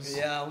 DMs.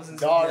 Yeah, I was in.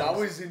 Dog, Zoom I games.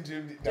 was in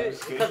gym. dude,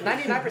 because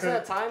 99% of the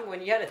time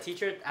when you had a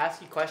teacher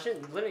ask you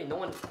questions, literally no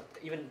one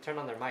even turned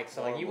on their mic.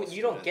 So like Horrible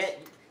you don't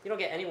students.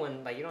 get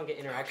anyone like you don't get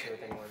interaction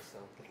with anyone. So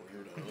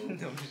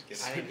No, I'm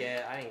just kidding.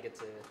 I didn't get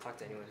to talk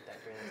to anyone that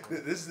during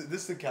that time.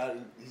 This is the cat.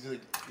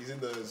 He's in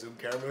the Zoom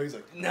camera. He's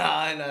like,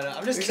 Nah.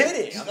 I'm just he's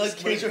kidding. Like, I'm like,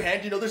 just raise kidding. your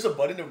hand. You know, there's a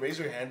button to raise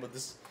your hand, but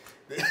this,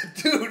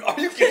 dude, are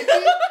you kidding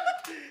me?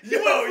 Yo,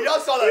 y'all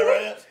saw that,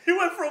 right? He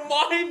went from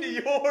mine to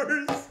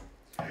yours.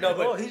 No,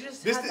 but Oh, he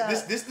just this had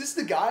that. this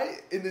the guy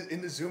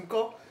in the Zoom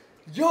call.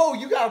 Yo,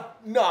 you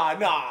got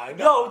nah.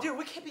 No, dude,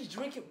 we can't be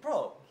drinking,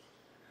 bro.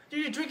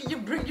 Dude, you're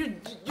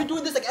drinking. You're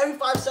doing this like every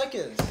 5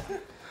 seconds.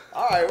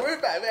 All right, we're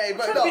back, man. I'm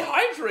But trying no.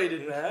 to be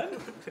hydrated, man.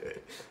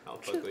 I'll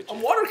fuck with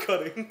I'm water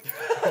cutting.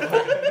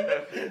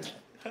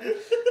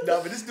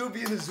 No, but this dude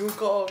be in the Zoom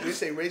call. They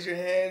say raise your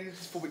hand.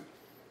 He's full with-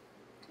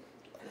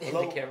 In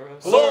Hello? the camera.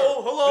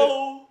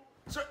 Hello.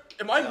 Sir,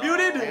 am I No,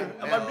 muted?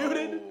 no. Am I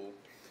muted?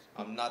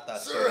 I'm not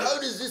that. Sir, how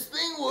does this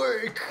thing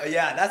work?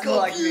 Yeah, that's more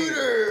like me.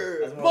 Computer.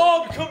 That's more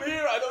like Mom, come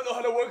here. I don't know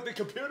how to work the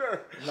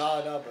computer.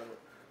 No, bro.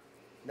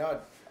 No.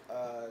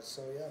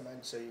 So yeah, man.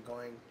 So you're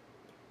going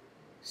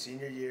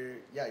senior year.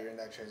 Yeah, you're in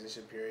that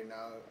transition period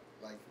now.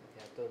 Like,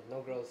 Yeah,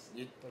 no girls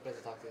to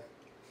talk to.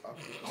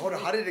 hold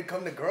on. How did it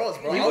come to girls,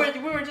 bro? We I was-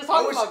 were just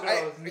I talking was, about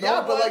girls.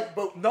 yeah, but like,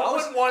 but No I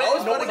was, one wanted. I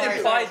was No about one to give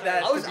implied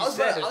that. I was to be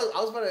said.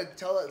 about to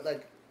tell it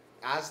like,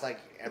 ask like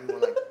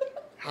everyone like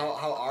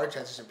how our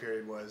transition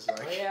period was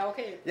like. Oh, yeah,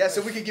 okay. Yeah,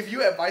 so we could give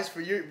you advice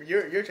for your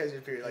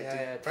transition period, like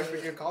Yeah, to freshman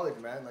totally. year of college,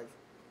 man. Like,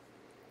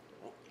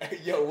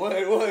 yo, what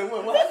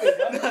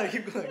happened? No,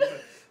 keep going.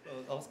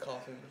 I was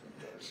coughing.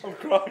 I'm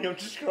crying. I'm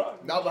just crying.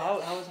 No, but how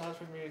was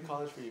freshman year of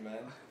college for you, man?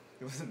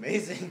 It was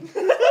amazing.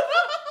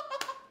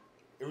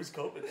 It was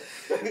COVID?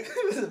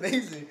 It was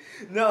amazing.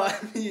 No, I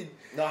mean.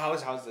 No,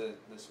 how's the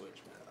switch,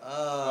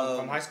 man?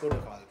 From high school to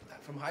college.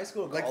 From high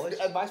school to Like college.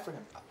 advice for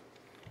him.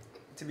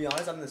 To be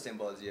honest, I'm in the same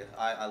boat as you.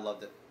 I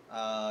loved it.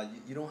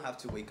 You don't have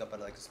to wake up at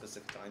like a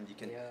specific time. You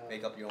can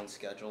make up your own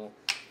schedule.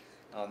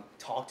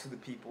 Talk to the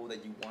people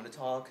that you want to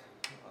talk.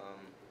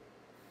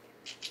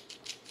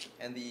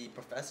 And the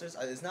professors,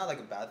 it's not like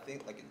a bad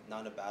thing, like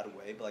not in a bad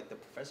way, but like the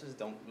professors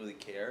don't really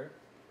care.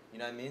 You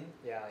know what I mean?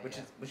 Yeah.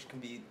 Which can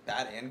be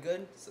bad and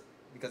good,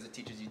 because it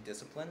teaches you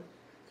discipline.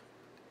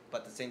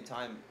 But at the same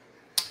time,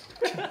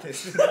 it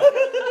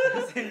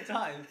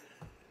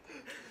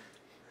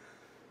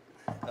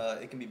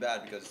can be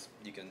bad because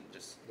you can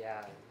just.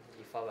 Yeah,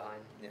 you fall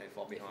behind. Yeah, you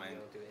fall behind. If you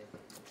don't do it.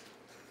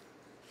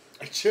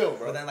 Like chill,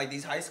 bro. But then like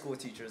these high school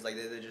teachers, like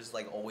they're just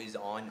like always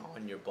on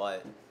your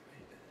butt.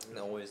 And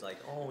they're always like,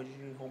 oh, did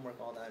you do homework,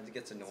 all that. It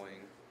gets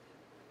annoying.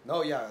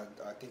 No, yeah,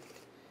 I think,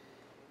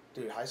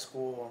 dude, high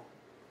school,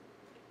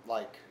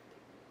 like,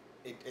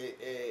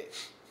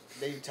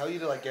 they tell you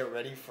to like get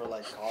ready for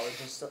like college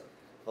and stuff.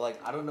 But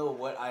like, I don't know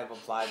what I've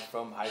applied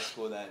from high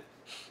school that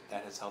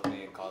has helped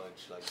me in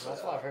college. Like,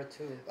 That's what I've heard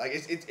too. Like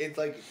it's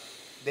like,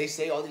 they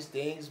say all these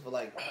things, but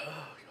like,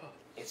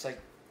 it's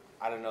like,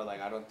 I don't know. Like,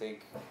 I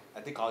think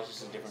college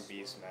is a different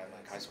beast, man.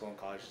 Like high school and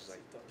college is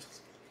like.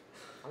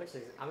 I'm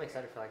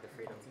excited for like the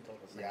freedom.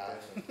 Yeah.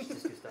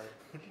 Just do stuff.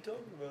 What are you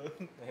talking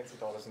about? Nancy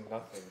told us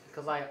nothing.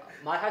 Cause like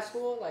my high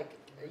school, like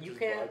you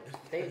can't.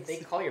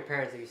 They call your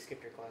parents if you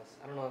skip your class.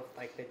 I don't know if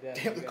like they do that.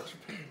 Damn,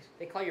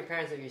 they call your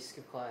parents if you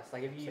skip class.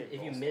 Like if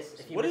you miss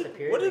a What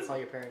period, if- they call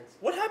your parents.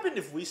 What happened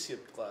if we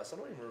skipped class? I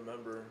don't even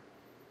remember.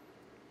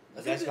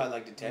 You guys got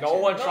like detention. No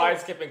one tried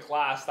skipping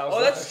class. That was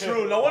Oh, that's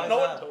true. No one.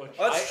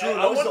 That's true.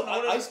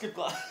 I skipped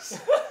class.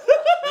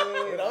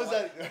 When I was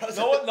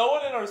at, No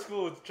one in our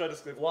school tried to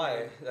skip.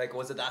 Why? Like,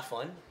 was it that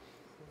fun?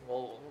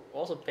 Well, we're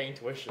also paying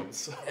tuition.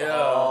 So. Yeah.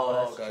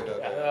 Oh, that's okay. true.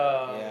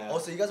 Yeah. Oh,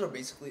 so you guys were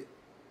basically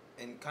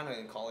in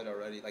college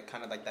already, like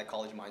kind of like that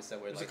college mindset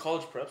where It's like a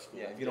college prep school.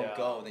 yeah, if you don't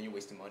go, then you're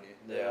wasting money.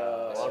 Yeah,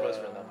 a lot of us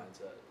were in that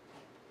mindset.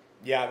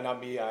 Yeah,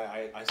 not me.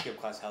 I skipped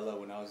class hella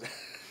when I was.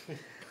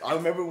 I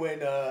remember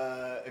when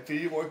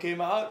Infinity War came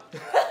out.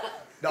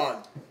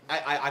 No,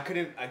 I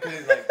couldn't like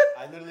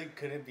I literally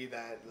couldn't be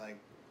that like.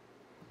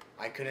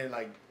 I couldn't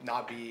like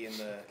not be in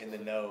the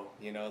know,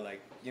 you know,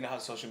 like you know how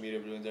social media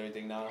ruins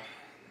everything now.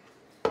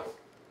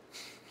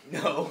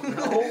 No. No,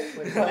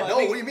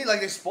 what do you mean?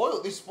 Like they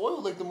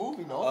spoiled like the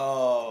movie, no?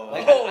 Oh.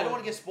 Like I don't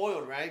want to get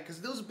spoiled, right? Because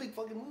it was a big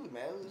fucking movie,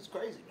 man. It was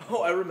crazy.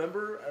 Oh, I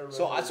remember.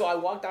 So I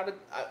walked out.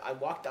 I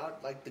walked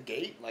out like the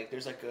gate. Like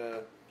there's like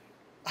a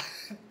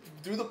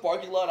through the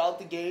parking lot out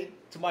the gate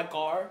to my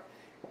car,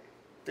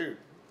 dude.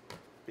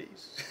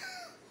 Peace.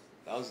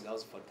 that was a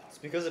fun time. It's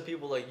because of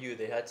people like you.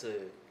 They had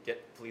to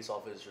get police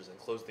officers and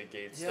close the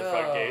gates, the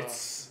front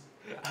gates.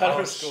 Out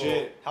of school.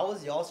 Shit. How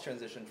was y'all's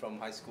transition from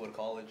high school to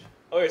college?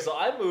 Okay, so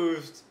I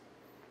moved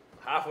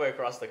halfway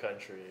across the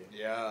country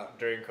Yeah.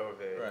 during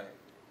COVID. Right.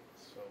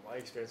 So my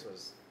experience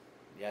was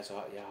Yeah.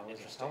 So yeah. How was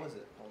interesting. How was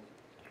it?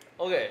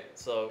 Okay,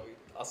 so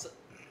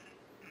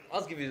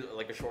I'll give you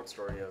like a short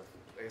story of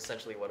like,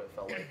 essentially what it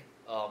felt like.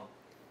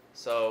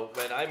 So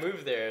when I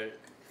moved there,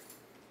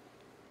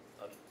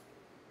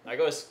 I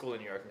go to school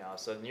in New York now.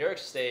 So New York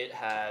State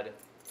had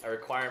a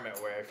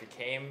requirement where if you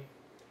came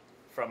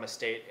from a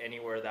state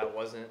anywhere that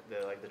wasn't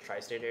the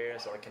tri-state area,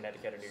 so like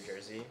Connecticut or New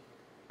Jersey,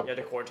 you had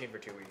to quarantine for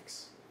 2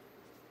 weeks.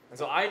 And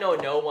so I know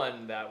no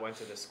one that went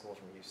to this school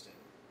from Houston.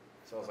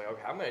 So I was like,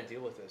 okay, I'm gonna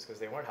deal with this because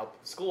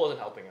school wasn't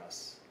helping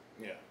us.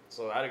 Yeah.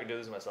 So I had to do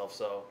this myself.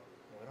 So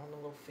I went on a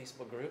little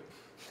Facebook group.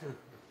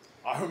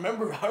 I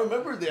remember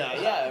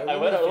that. Yeah. I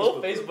went on a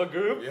little Facebook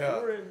group.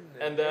 Yeah.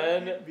 And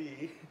then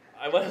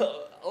I went.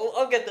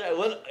 I'll get there. I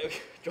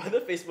joined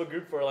the Facebook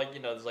group for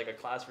there's like a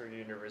class for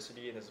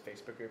university and there's a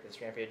Facebook group,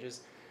 Instagram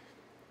pages,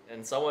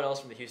 and someone else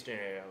from the Houston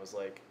area was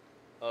like,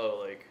 "Oh,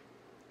 like,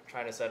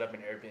 trying to set up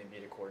an Airbnb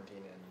to quarantine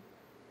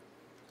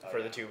in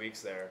for the 2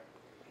 weeks there."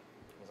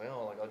 I was like,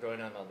 "Oh, like I'll join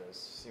in on this.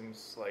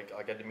 Seems like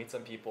I'll get to meet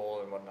some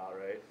people and whatnot,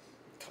 right?"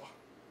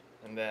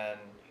 And then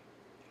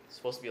it's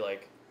supposed to be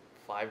like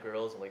 5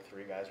 girls and like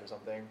 3 guys or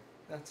something.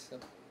 That's a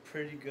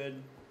pretty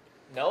good.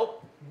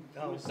 Nope.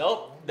 No.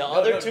 Nope. The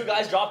other 2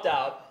 guys dropped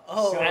out.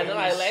 Oh. And then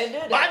I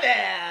landed. My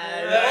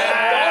bad. Don't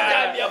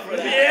dab me up for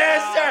that.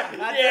 Yes, sir.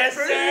 That's Yes, a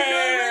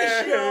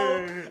pretty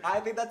good ratio. I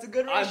think that's a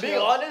good ratio. I'm being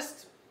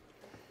honest.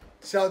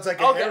 Sounds like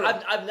Okay,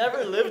 I've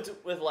never lived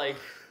with the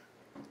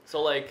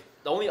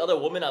only other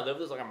woman I lived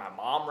with was like my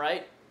mom,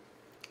 right?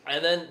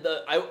 And then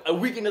a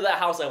week into that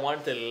house, I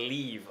wanted to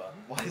leave.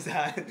 Why is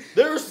that?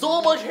 There's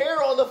so much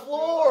hair on the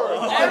floor.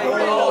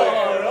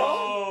 Everywhere.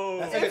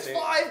 That's It's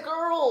 5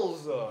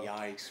 girls.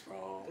 Yikes,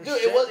 bro.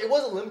 Dude, it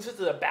wasn't limited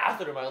to the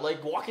bathroom. I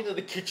like walk into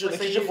the kitchen. The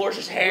kitchen floor is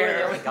just hair.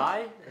 You're a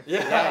guy?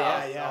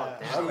 Yeah. Yeah.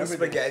 I remember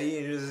spaghetti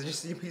and just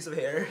see a piece of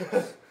hair.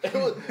 It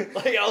was,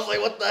 I was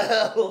like, what the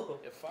hell?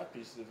 5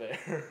 pieces of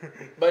hair.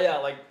 But yeah,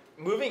 like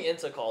moving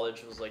into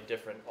college was like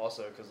different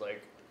also because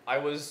like I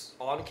was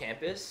on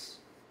campus,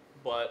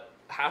 but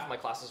half my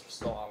classes were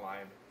still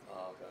online.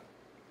 Oh, okay.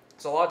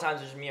 So a lot of times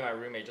it's just me and my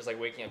roommate just like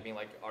waking up being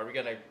like, are we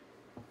gonna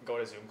go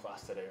to Zoom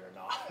class today or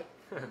not?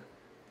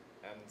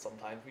 And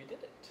sometimes we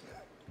didn't.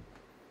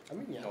 I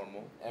mean, yeah.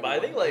 Normal. But I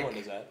think, like, everyone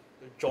does that.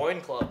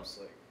 Join clubs,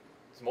 like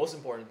it's the most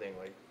important thing.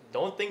 Like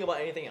don't think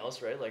about anything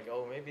else, right? Like,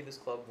 oh, maybe this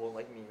club won't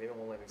like me, maybe it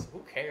won't like me. So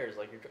who cares?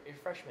 Like you're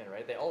freshmen,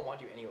 right? They all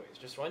want you anyways.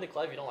 Just join the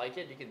club. If you don't like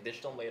it, you can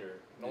ditch them later.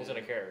 No one's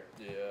gonna care.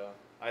 Yeah.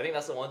 I think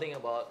that's the one thing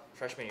about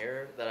freshman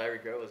year that I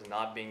regret was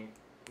not being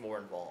more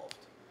involved.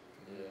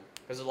 Yeah.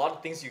 Because there's a lot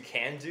of things you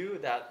can do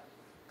that,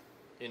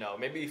 you know,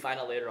 maybe you find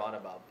out later on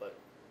about, but,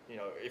 you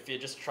know, if you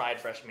just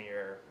tried freshman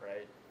year,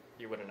 right,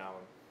 you wouldn't know.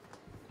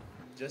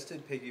 Just to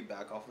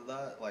piggyback off of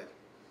that, like,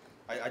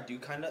 I do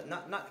kind of,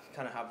 not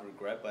kind of have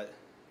regret, but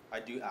I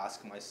do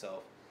ask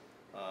myself,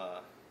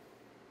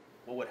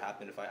 what would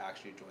happen if I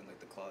actually joined, like,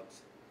 the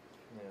clubs?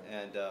 Yeah.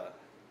 And,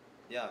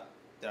 yeah,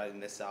 did I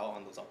miss out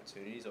on those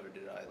opportunities, or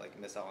did I, like,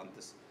 miss out on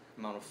this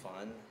amount of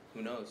fun?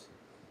 Who knows?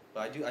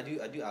 But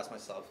I do ask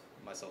myself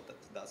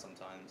that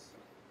sometimes.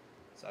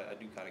 So I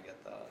do kind of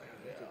get that.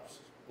 Yeah.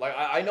 Like,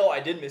 I know I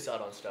did miss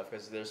out on stuff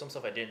because there's some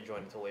stuff I didn't join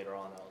until later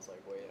on. I was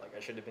like, wait, like, I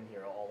should have been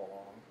here all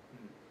along.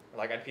 Mhm.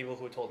 Like, I had people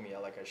who told me,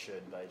 like, I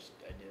should, but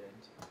I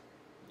didn't.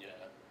 Yeah.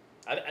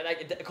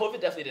 And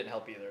COVID definitely didn't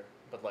help either.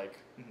 But, like,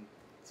 Mhm.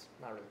 it's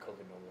not really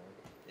COVID no more.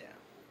 Yeah.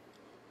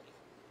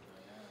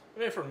 I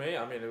mean, for me,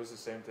 I mean, it was the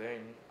same thing.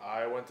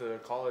 I went to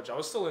college. I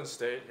was still in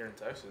state here in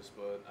Texas,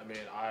 but I mean,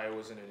 I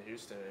wasn't in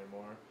Houston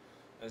anymore.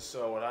 And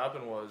so what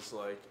happened was,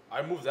 like,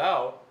 I moved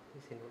out.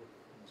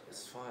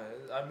 It's fine.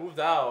 I moved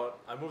out.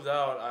 I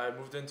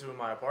moved into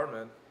my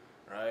apartment,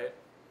 right?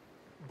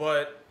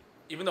 But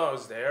even though I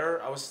was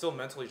there, I was still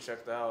mentally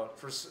checked out.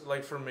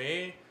 For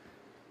me,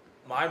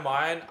 my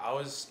mind,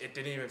 it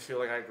didn't even feel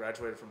like I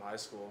graduated from high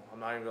school. I'm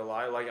not even gonna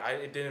lie. Like,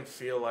 it didn't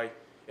feel like,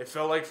 it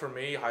felt like for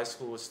me, high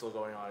school was still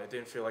going on. It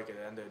didn't feel like it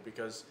ended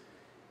because,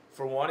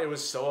 for one, it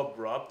was so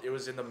abrupt. It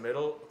was in the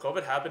middle.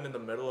 COVID happened in the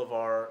middle of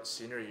our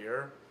senior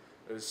year.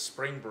 It was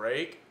spring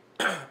break.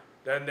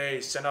 Then they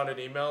sent out an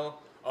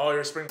email. Oh,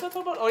 your spring.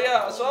 Oh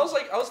yeah. So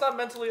I was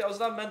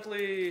not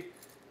mentally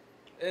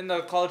in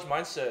the college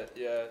mindset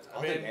yet.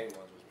 I think anyone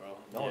was, bro.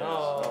 No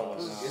Yeah. one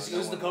was. It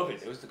was the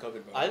COVID. It was the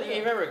COVID, bro. I think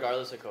even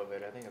regardless of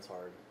COVID, I think it's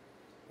hard.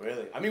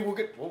 Really? I mean, we'll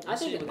get. We'll I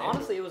see think what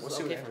honestly it was we'll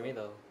see what okay for me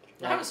though.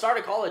 I haven't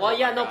started college. Well, yet,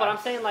 yeah, my no, but guy. I'm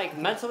saying like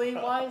mentally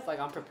wise, like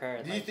I'm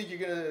prepared. Do you Like, think you're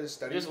gonna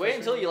study? Just wait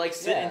until you like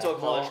sit Yeah, into a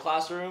college no.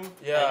 classroom.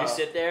 Yeah. And you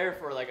sit there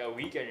for like a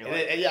week and you're And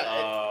like, then- and yeah,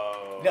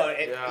 oh. No,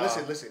 Yeah.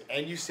 listen,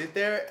 and you sit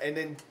there, and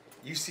then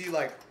you see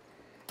like,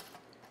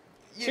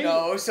 you See?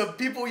 know, some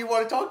people you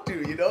want to talk to,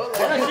 you know. Like,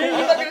 Yeah, I'm see?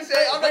 not gonna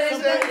say. I'm not But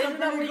gonna say. isn't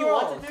that what you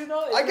want to do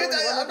though? I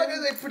guess I'm not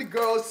gonna say pretty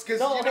girls because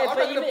No, you okay, know I'm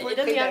but not gonna even, put it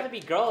doesn't pay have that-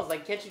 to be girls.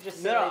 Like, can't you just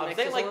sit No, right I'm next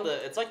saying to like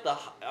someone?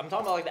 I'm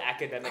talking about like the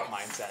academic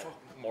mindset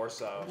more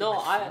so. No,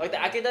 I Like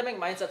the academic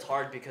mindset's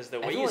hard because the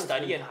way you Everyone's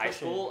study been in high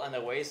pushing. school and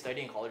the way you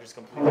study in college is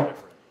completely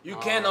different. You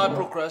cannot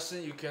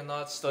procrastinate. You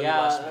cannot study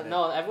last yeah, minute.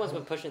 no, everyone's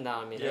been pushing that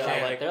on me. They're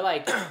Yeah, like, they're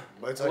like,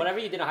 But it's like, whatever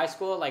you did in high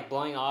school, like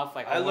blowing off,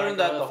 like I homework, learned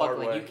that whatever the fuck, hard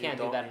like, way. You can't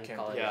You do that don't- in you can't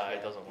college. Yeah,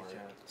 it doesn't You work.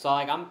 can't. So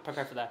like I'm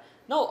prepared for that.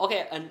 No,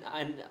 okay,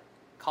 and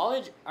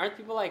college aren't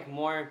people like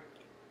more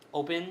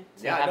open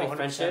to Yeah, having 100%,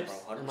 friendships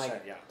bro, and like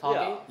 100%, yeah.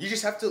 talking? Yeah. you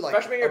just have to like.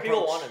 Freshman year, people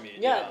approach. wanted me.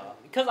 Yeah,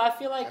 because I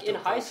feel like Have to in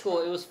high approach school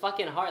them. it was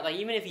fucking hard. Like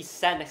even if you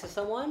sat next to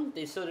someone,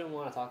 they still didn't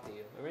want to talk to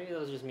you. Or maybe that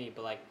was just me,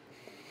 but like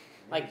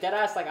dead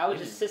ass. Like I would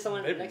just sit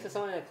someone Maybe. next to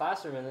someone in a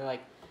classroom, and they're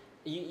like,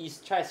 you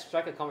try to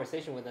strike a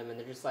conversation with them, and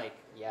they're just like,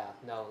 yeah,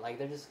 no, like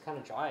they're just kind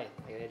of dry.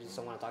 Like they just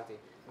don't want to talk to you.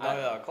 No,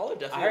 yeah, college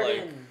I definitely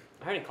heard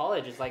I heard in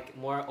college it's like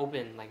more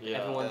open. Like Yeah.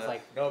 everyone's Yeah.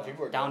 like No,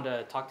 people are down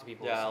to talk to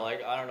people. Yeah, so.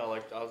 like I don't know,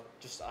 like I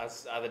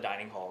was at the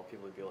dining hall,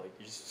 people would be like,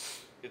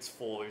 it's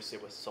full. You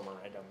sit with someone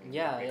random.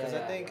 Yeah, Because yeah.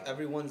 I think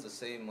everyone's the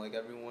same. Like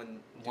everyone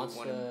Wants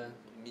want to to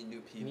meet new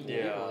people. meet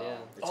Yeah. people. Yeah.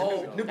 It's a Oh,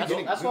 new That's,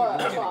 beginning. that's new, what new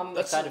that's what beginning. I'm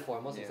That's- excited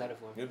for. Most yeah. excited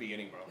for. New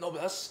beginning, bro. No,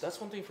 but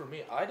that's one thing for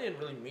me. I didn't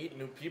really meet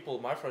new people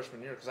my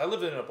freshman year because I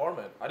lived in an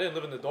apartment. I didn't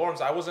live in the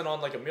dorms. I wasn't on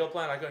like a meal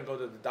plan. I couldn't go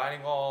to the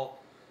dining hall.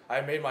 I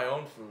made my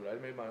own food. I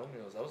made my own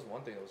meals. That was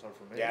one thing that was hard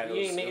for me. Yeah, You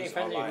didn't make any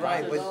friends at your Right,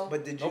 classes, but though?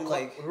 but did No you cla-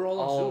 like? we were all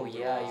on Oh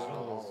Zoom. yeah, We you were were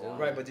all on Zoom.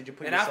 Right, but did you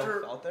put And yourself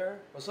after- out there?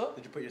 What's up?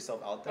 Did you put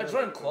yourself out there? I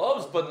joined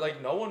clubs, but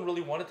like no one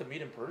really wanted to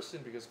meet in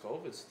person because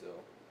COVID still.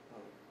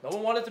 No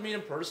one wanted to meet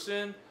in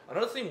person.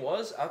 Another thing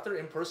was after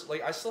in person,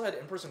 like I still had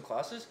in person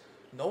classes.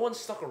 No one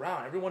stuck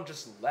around. Everyone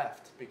just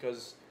left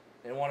because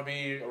they didn't want to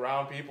be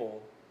around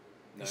people.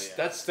 No, yeah.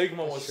 That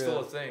stigma That's was true. still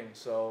a thing.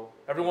 So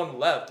everyone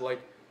left.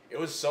 Like it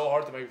was so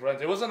hard to make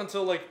friends. It wasn't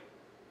until like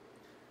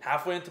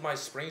halfway into my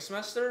spring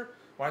semester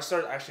when I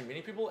started actually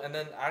meeting people and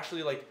then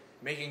actually like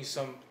making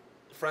some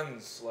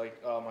friends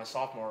like my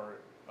sophomore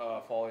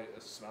fall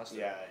semester.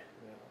 Yeah.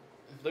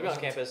 living on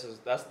campus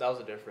that was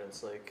a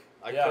difference. Like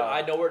Yeah. I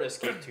had nowhere to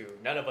escape to.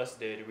 None of us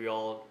did. We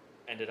all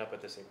ended up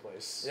at the same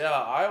place. Yeah,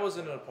 I was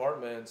in an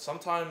apartment.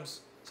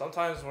 Sometimes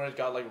when it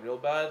got like real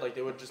bad, like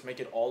they would just make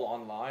it all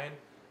online.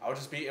 I would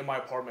just be in my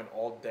apartment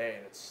all day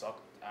and it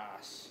sucked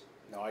ass.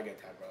 No, I get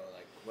that, bro.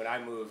 Like when I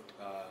moved,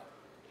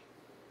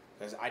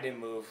 because I didn't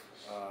move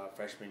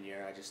freshman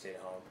year, I just stayed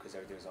home because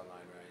everything was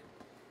online, right?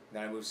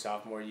 Then I moved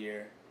sophomore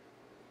year,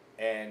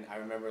 and I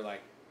remember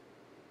like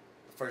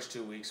the first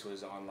 2 weeks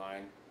was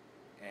online,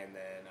 and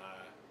then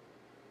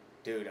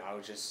dude, I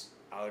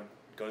would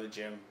go to the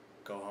gym,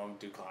 go home,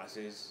 do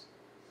classes.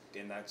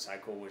 And that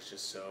cycle was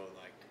just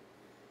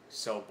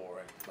so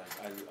boring. Like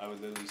I would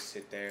literally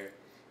sit there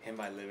in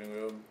my living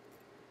room,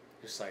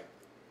 just like,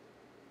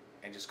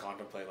 and just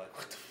contemplate like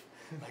what the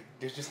like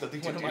there's just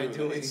nothing to What do. am I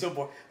doing? It's so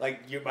boring.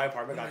 Like my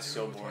apartment got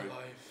so boring.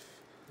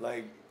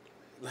 Like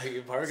the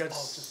apartment got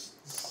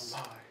just a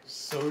lie.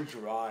 so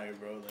dry,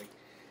 bro.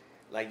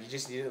 Like you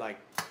just needed like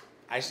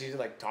I just needed to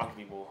like talk to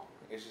people.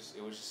 It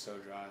was just so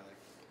dry.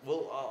 Like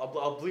Well,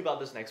 I'll bleep out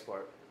this next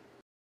part.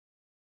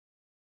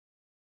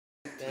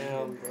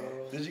 Damn,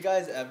 bro. Did you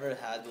guys ever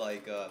had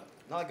like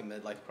not like a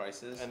midlife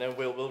crisis? And then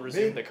we'll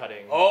resume the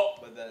cutting. Oh,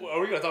 But then- are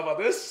we gonna talk about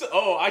this?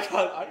 Oh, I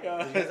got.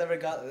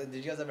 Did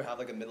you guys ever have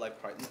like a midlife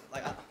crisis?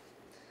 Like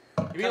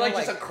You mean like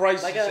just a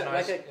crisis like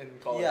in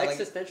college? Yeah, like-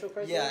 Existential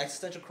crisis? yeah,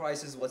 existential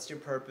crisis. What's your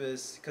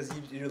purpose? Because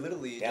you're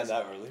literally yeah, just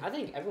that early. I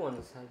think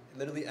everyone's had.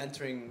 literally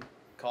entering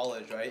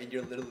college, right? And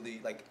you're literally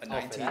like a Oh,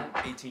 for 19, that?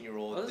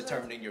 18-year-old Doesn't it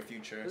determining your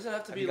future. Does it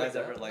have to Have be you guys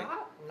like ever that? like?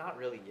 Not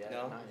really yet.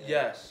 No? Not yet.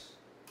 Yes,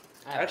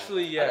 I have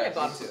actually I think yes. I've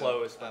gotten Me too.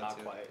 close, but Me not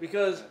too. quite.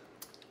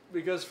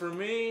 Because for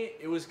me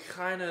it was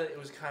kind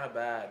of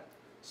bad.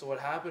 So what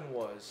happened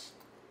was,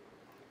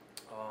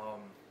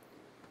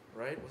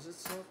 right? Was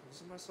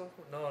it my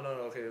sophomore? No.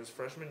 Okay, it was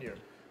freshman year.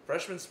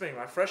 Freshman spring.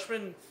 My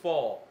freshman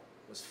fall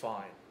was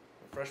fine.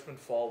 My freshman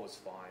fall was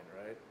fine,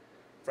 right?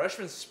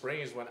 Freshman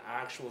spring is when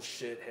actual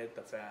shit hit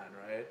the fan,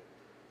 right?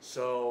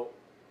 So,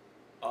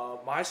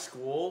 my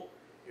school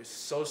is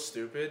so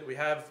stupid. We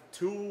have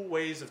two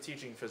ways of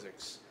teaching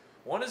physics.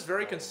 One is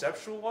very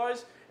conceptual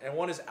wise, and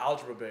one is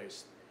algebra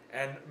based.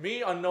 And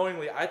me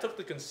unknowingly, I took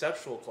the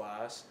conceptual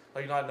class,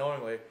 like not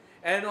knowingly,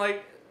 and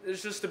like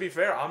it's just to be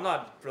fair, I'm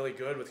not really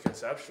good with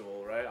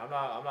conceptual, right? I'm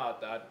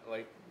not that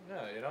like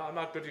I'm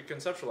not good at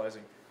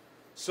conceptualizing.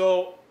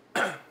 So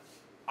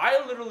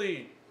I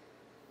literally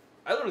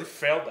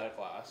failed that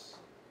class.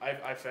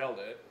 I failed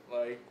it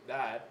like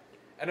that.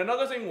 And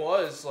another thing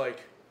was like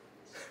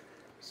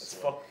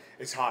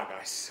It's hot,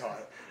 guys. It's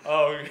hot.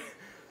 oh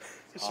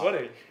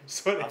sweating.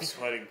 I'm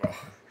sweating, bro.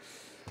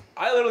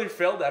 I literally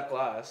failed that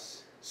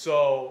class.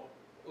 So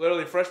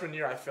literally freshman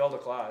year I failed a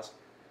class.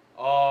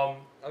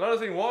 Another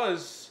thing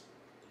was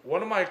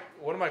one of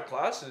my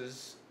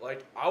classes,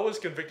 like I was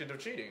convicted of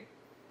cheating.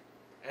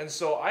 And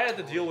so I had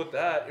to deal with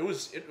that. It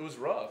was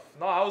rough.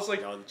 No, I was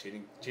like No, the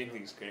cheating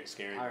thing's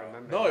scary, I bro.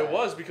 remember. no, it that.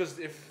 was because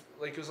if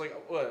like it was like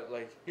what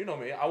like you know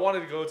me, I wanted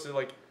to go to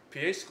like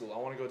PA school. I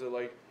want to go to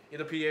like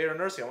either PA or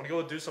nursing. I want to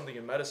go do something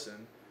in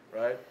medicine,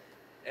 right?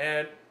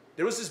 And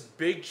there was this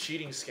big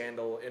cheating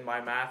scandal in my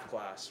math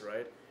class,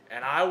 right?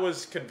 And I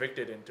was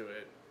convicted into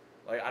it.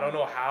 Like I don't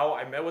know how.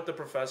 I met with the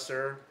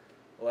professor,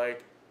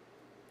 like,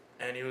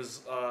 and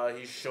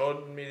he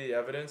showed me the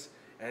evidence,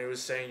 and he was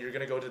saying you're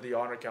gonna go to the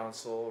honor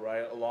council,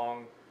 right?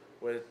 Along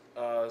with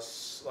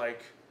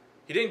like,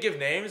 he didn't give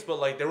names, but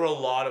like there were a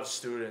lot of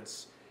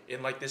students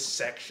in like this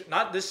section,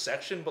 not this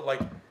section, but like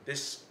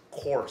this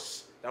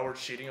course that were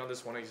cheating on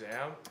this one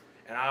exam,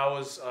 and I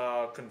was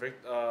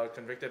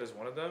convicted as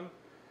one of them.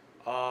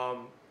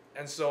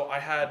 And so I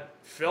had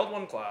failed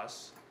one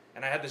class,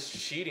 and I had this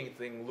cheating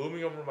thing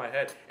looming over my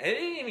head, and it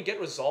didn't even get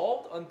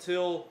resolved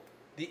until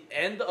the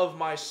end of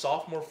my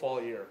sophomore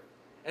fall year.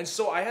 And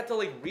so I had to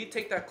like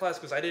retake that class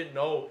because I didn't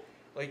know,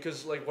 like,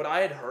 because like what I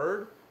had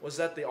heard was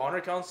that the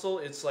honor council,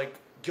 it's like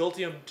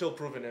guilty until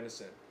proven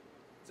innocent.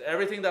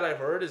 Everything that I've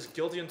heard is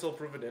guilty until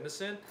proven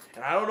innocent,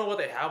 and I don't know what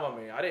they have on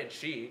me. I didn't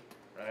cheat,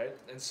 right?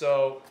 And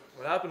so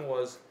what happened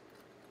was,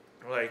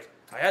 like,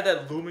 I had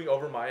that looming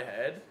over my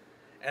head,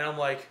 and I'm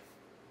like,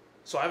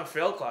 so I have a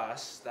failed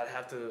class that I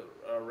have to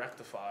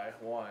rectify,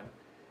 one,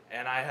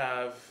 and I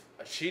have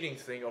a cheating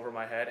thing over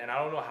my head, and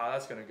I don't know how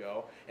that's gonna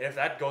go. And if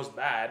that goes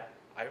bad,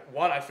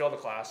 I failed the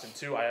class, and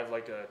two, I have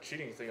like a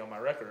cheating thing on my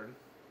record,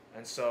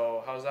 and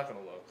so how's that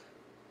gonna look?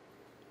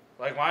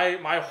 Like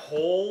my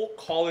whole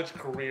college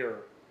career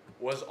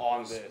was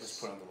on this. Was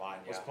put on the line.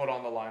 Was Yeah. put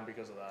on the line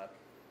because of that.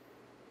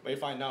 But you're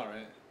fine now,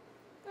 right?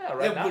 Yeah,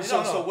 right now.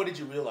 So what did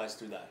you realize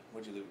through that?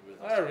 What did you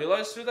realize? I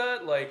realized through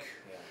that, like,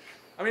 Yeah.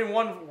 I mean,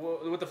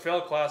 with the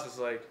failed class is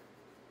like,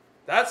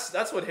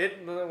 that's what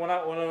hit when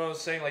I was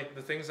saying like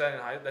the things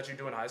that you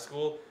do in high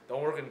school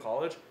don't work in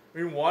college. I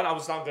mean, one, I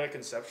was not good at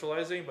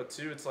conceptualizing, but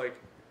two, it's like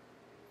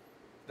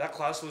that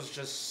class was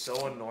just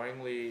so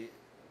annoyingly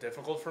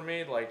difficult for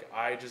me. Like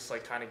I just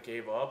like kind of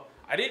gave up.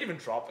 I didn't even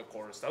drop the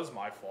course. That was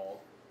my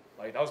fault.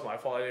 Like that was my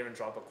fault. I didn't even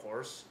drop the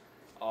course.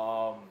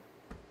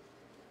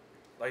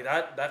 Like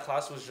that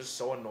class was just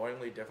so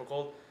annoyingly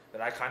difficult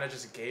that I kind of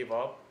just gave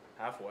up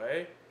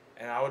halfway,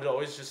 and I would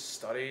always just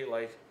study.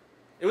 Like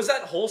it was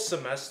that whole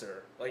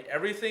semester, like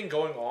everything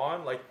going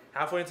on, like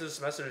halfway into the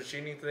semester, the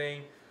cheating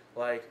thing,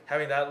 like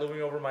having that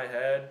looming over my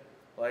head,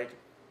 like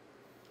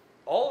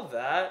all of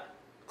that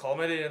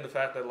culminated in the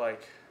fact that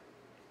like,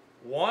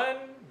 one,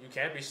 you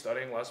can't be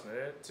studying last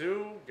minute.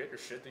 Two, get your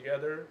shit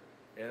together,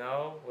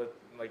 with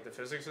like the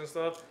physics and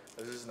stuff.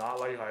 This is not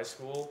like high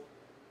school.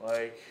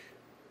 Like,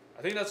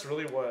 I think that's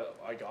really what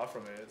I got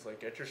from it. It's like,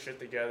 get your shit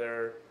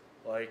together.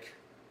 Like,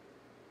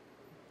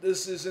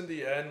 this isn't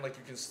the end. Like,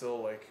 you can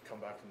still, like, come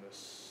back from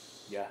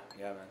this. Yeah,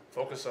 man.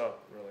 Focus up,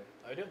 really.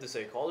 I do have to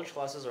say, college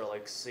classes are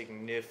like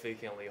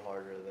significantly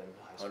harder than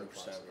high school 100%,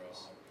 classes.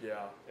 bro. Yeah.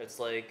 It's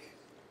like,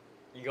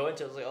 you go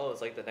into it, it's like, oh,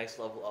 it's like the next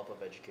level up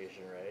of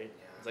education, right?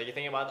 Yeah. It's like you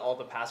think about all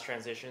the past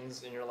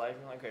transitions in your life,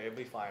 and you're like, okay, it'll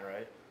be fine,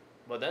 right?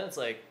 But then it's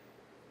like,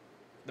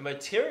 the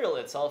material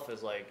itself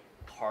is like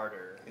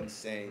harder.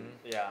 Insane.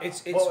 Yeah.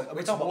 It's We're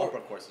it's talking more, about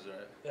upper courses,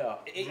 right?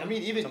 Yeah. I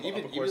mean, even Some upper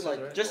even courses,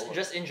 like right?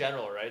 just in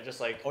general, right? Just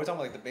like, Oh, we're talking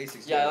about like the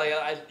basics. yeah, too. like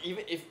I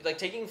even if like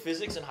taking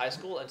physics in high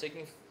school and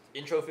taking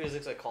intro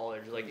physics at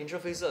college, like intro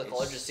physics at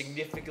college is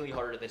significantly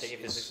harder than taking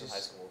it's physics in high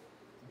just- school.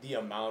 the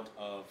amount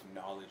of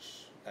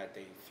knowledge that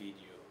they feed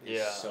you is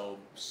Yeah.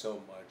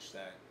 so much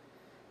that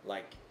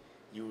like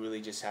you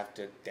really just have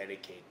to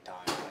dedicate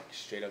time, like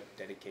straight up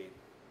dedicate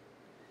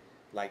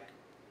like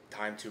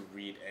time to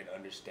read and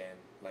understand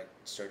like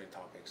certain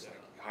topics. Like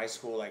high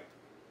school, like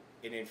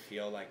it didn't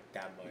feel like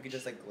that much. You could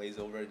just like glaze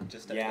over it,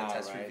 just like yeah, the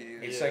test right. review.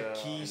 It's Yeah. like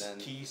And then-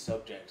 key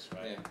subjects,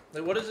 right? Yeah.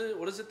 Like, what is it?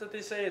 What is it that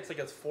they say? It's like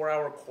a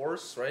 4-hour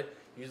course, right?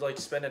 You like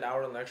spend an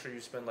hour in lecture. You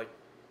spend like,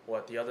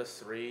 what, the other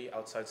 3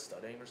 outside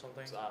studying or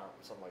something? So, I don't know,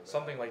 something like that.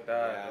 Something like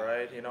that, Yeah.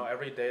 right? You know,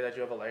 every day that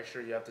you have a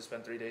lecture, you have to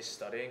spend 3 days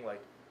studying.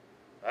 Like,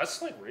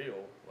 that's like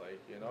real. Like,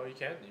 you know, you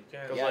can't.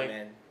 Yeah, like,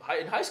 man.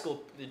 In high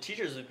school, the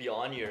teachers would be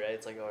on you, right?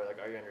 It's like, oh, like,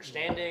 are you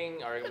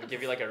understanding? Are you going to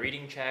give you like a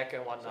reading check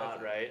and whatnot,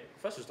 Exactly. right?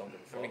 Professors don't give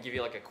a I'm fuck. going to give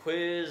you like a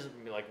quiz,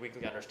 like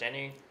weekly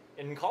understanding.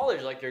 In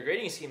college, like your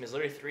grading scheme is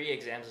literally 3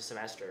 exams a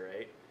semester,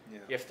 right? Yeah.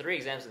 You have 3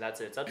 exams and that's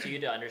it. It's up to you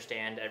to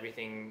understand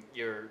everything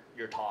you're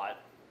taught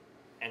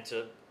and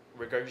to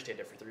regurgitate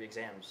it for 3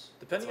 exams.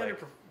 Depending It's on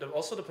like- your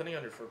also depending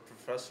on your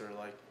professor,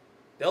 like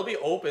they'll be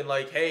open,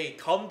 like, hey,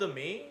 come to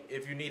me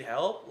if you need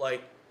help,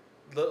 like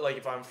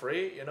if I'm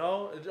free, you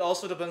know. It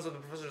also depends on the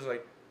professor's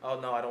like, oh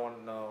no, I don't want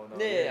to know.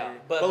 No, Yeah.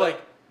 But But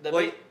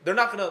like they're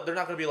not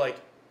gonna be like,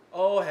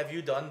 oh, have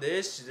you done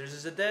this?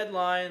 There's a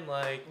deadline,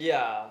 like.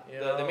 yeah, You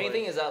the know, main like-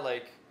 thing is that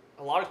like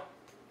a lot of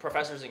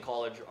professors in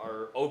college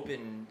are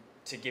open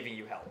to giving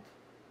you help.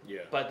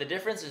 Yeah. But the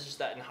difference is just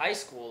that in high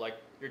school, like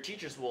your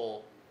teachers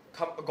will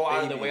go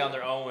out of their Baby way you. on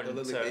their own. They'll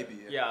literally to,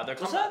 baby you. Yeah, they're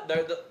Was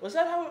coming. Was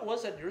that how it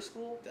was at your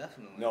school?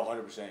 Definitely. No,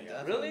 100%. Yeah.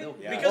 Definitely. Really? They'll-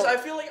 Yeah. Because I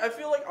feel like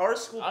our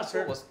school Our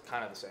school prepared, was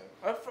kind of the same.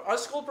 our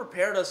school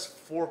prepared us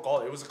for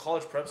college. It was a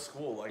college prep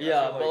school. Like, I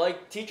Yeah, feel but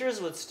like teachers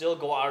would still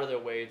go out of their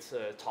way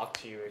to talk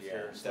to you if Yeah,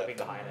 you're slipping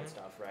definitely. behind and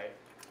stuff, right?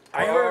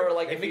 I Or, heard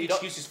like, they if make you don't-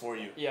 excuses for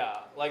you. Yeah,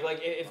 like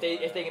if they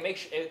Oh, if they yeah. can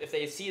if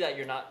they see that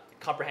you're not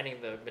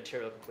comprehending the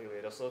material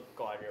completely, they'll still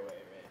go out of your way, right?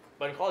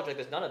 But in college, like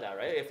there's none of that,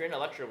 right? If you're in a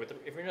lecture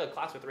if you're in a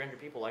class with 300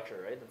 people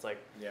lecture, right? It's like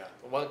Yeah.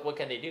 what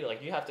can they do?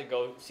 Like you have to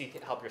go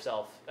seek help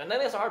yourself, and then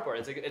that's the hard part.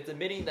 It's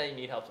admitting that you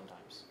need help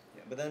sometimes.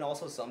 Yeah, but then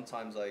also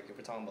sometimes like if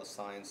we're talking about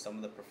science, some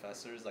of the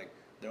professors like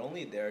they're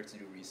only there to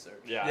do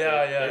research. Yeah,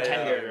 Yeah, they're yeah,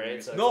 tenured, yeah.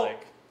 right? So No. it's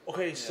like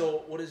okay,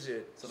 so what is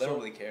it? So they don't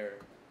really care.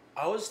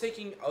 I was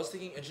taking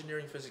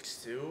engineering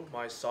physics too,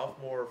 my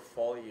sophomore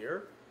fall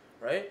year,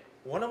 right?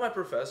 One of my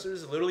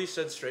professors literally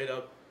said straight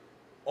up,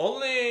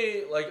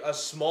 only like a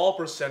small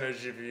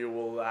percentage of you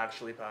will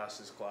actually pass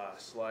this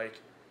class. Like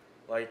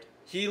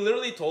he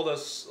literally told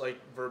us like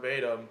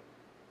verbatim,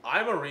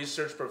 I'm a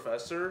research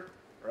professor,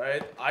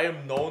 right? I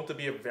am known to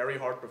be a very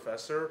hard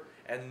professor,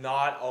 and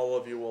not all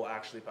of you will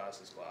actually pass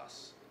this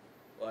class.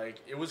 Like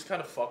it was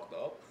kind of fucked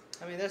up.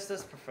 I mean, there's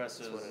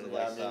professors That's what it is.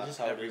 like Yeah, I mean, that just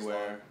how it is,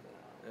 everywhere.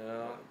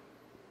 Yeah.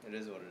 It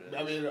is what it is.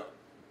 I mean,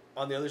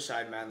 on the other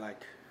side, man,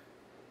 like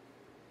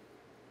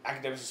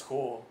academics is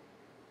cool.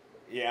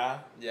 Yeah.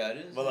 yeah, it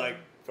is. But like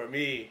for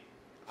me,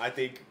 I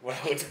think when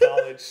I went to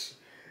college,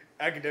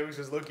 academics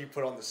was low-key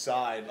put on the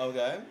side,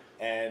 Okay.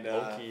 and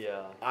low-key,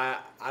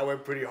 I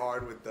went pretty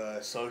hard with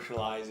the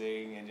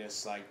socializing and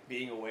just like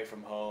being away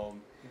from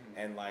home,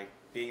 and like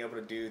being able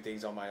to do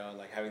things on my own,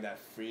 like having that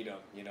freedom,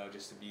 you know,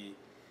 just to be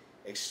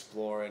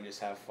explore and just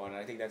have fun. And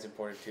I think that's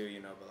important too, you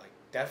know. But like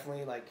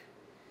definitely like,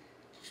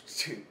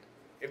 dude,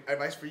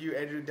 advice for you,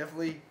 Andrew,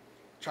 definitely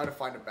try to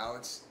find a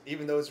balance,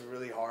 even though it's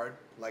really hard.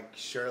 Like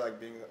sure, like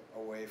being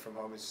away from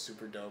home is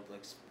super dope, like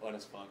it's fun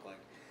as fuck. Like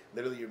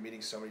literally you're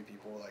meeting so many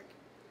people, like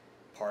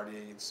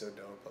partying, it's so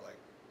dope. But like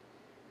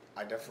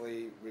I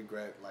definitely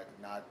regret like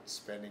not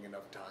spending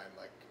enough time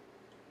like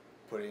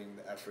putting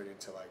the effort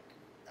into like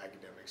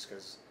academics,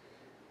 because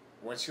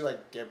once you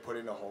like get put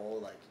in a hole,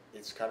 like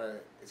it's kind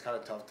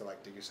of tough to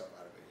like dig yourself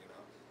out of it, you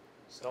know.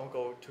 So don't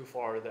go too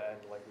far to the end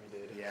like we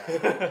did.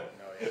 yeah,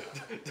 no, yeah.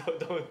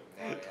 don't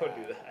yeah.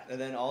 do that. And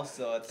then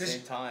also at the This-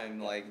 same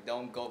time, like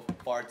don't go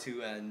far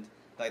too end.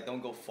 Like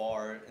don't go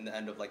far in the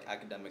end of like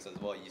academics as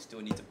well. You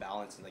still need to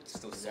balance and like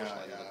still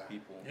socialize yeah. with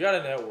people. You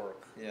gotta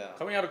network. Yeah.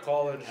 Coming out of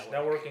college,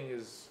 Network. networking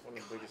is one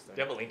of the biggest things.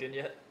 Do you have a LinkedIn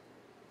yet?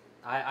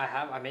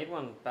 I made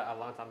one a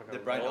long time ago.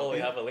 Did Brian Oh, help we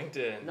you? have a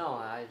LinkedIn. No,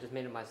 I just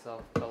made it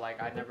myself. But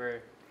like I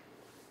never.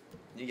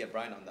 You get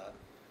Brian on that.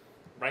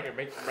 Brian can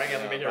make your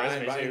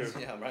Brian, resume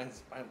too.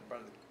 Brian's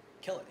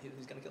kill it.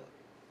 He's gonna kill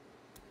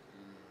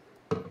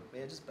it.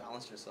 Yeah, just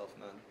balance yourself,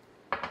 man.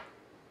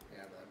 Yeah,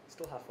 man.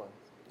 Still have fun.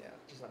 Yeah.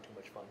 Just not too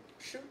much fun.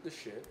 Shoot the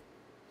shit.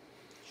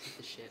 Shoot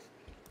the shit.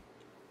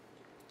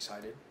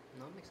 Excited.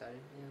 No, I'm excited.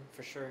 Yeah,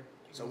 for sure.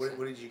 So what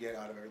did you get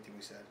out of everything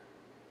we said?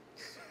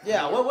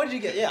 Yeah. What did you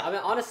get? Yeah. I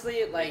mean,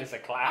 honestly, like It's a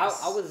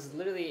class. I was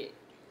literally.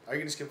 Are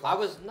you gonna skip class? I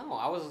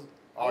was.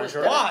 Oh, was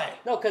sure. Why?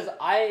 No, because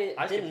I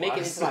I didn't skipped make it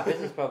class. into my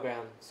business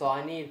program. So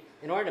I need,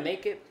 in order to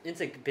make it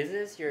into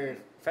business, your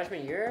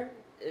freshman year,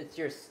 it's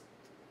your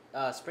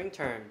spring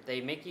term.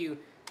 They make you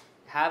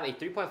have a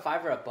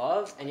 3.5 or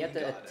above, and you have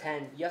You to got it.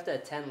 attend. You have to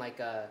attend like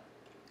a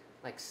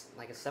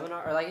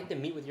seminar, or like you have to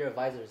meet with your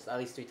advisors at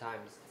least 3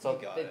 times. So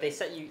You got they it.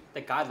 set you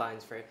the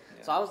guidelines for it.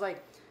 Yeah. So I was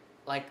like,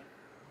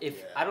 if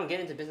Yeah. I don't get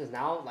into business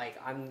now, like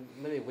I'm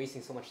literally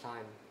wasting so much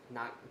time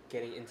not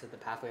getting into the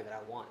pathway that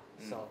I want.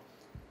 So,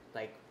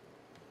 like,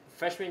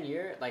 freshman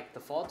year, like the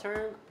fall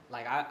term,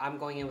 like I'm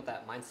going in with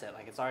that mindset.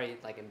 Like it's already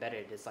like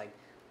embedded. It's like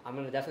I'm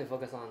gonna definitely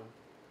focus on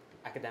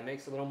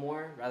academics a little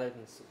more rather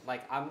than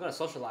like I'm gonna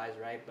socialize,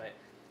 right? But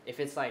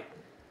if it's like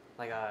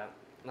a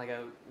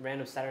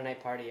random Saturday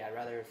night party, I'd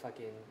rather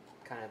fucking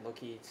kind of low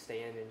key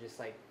stay in and just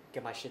like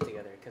get my shit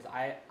together because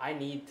I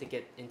need to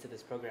get into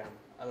this program.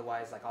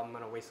 Otherwise, like I'm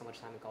gonna waste so much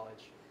time in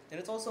college. And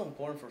it's also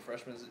important for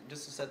freshmen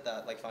just to set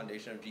that like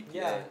foundation of GPA.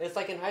 Yeah, it's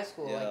like in high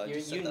school. Yeah, like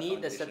just set you that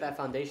need to set foundation. that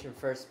foundation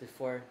first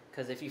before,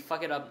 because if you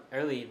fuck it up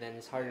early, then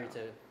it's harder Yeah.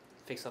 to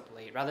fix up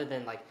late. Rather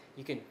than like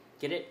you can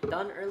get it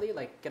done early,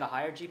 like get a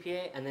higher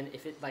GPA, and then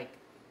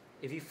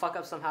if you fuck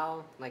up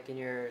somehow, like in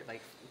your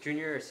like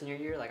junior or senior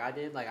year, like I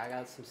did, like I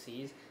got some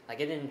C's, like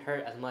it didn't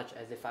hurt as much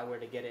as if I were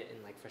to get it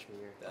in like freshman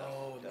year.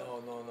 Oh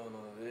no.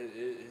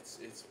 It's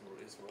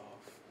rough.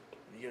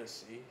 You get a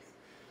C.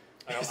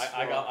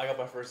 I got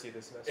my first C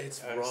this semester.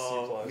 It's I got a C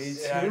rough. plus. Me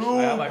Yeah, too,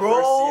 I got my bro.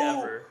 first C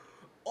ever.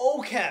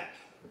 OChem.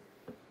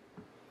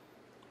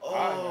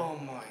 Alright, Oh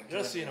man. my god. You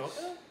got a C in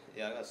OChem?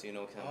 Yeah, I got C in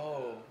OChem.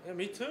 Oh, yeah,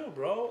 me too,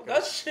 bro.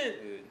 That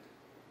shit. Dude.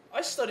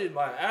 I studied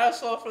my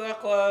ass off for that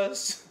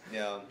class.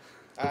 Yeah.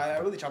 I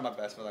really tried my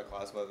best for that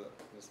class, but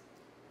just,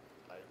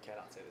 I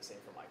cannot say the same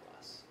for my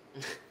class.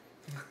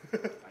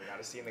 I got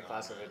a C in the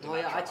class of it. Oh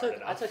yeah,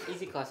 I took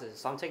easy classes,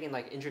 so I'm taking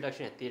like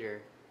introduction to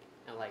theater,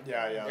 and like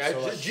Yeah.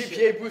 So, like,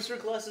 GPA booster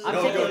classes. I'm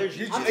no,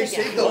 taking- no, I'm taking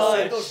save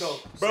clutch. those though.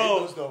 Bro. Save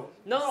those though.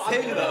 no, I'm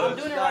Save doing those. it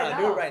You right gotta now.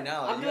 do it right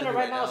now. I'm You doing gotta it do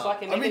right now, so I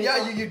can. I Make mean, it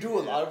yeah, into- you do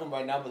a lot of them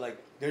right now, but like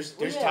there's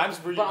Well, yeah, times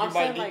where but you I'm might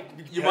saying, need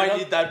like, You might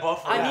need that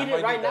buffer. I Yeah, need might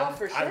it right need now that.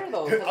 for sure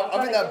though. 'cause I'm trying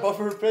in to that get-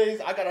 buffer phase.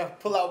 I gotta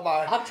pull out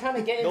my. I'm trying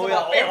to get into No, my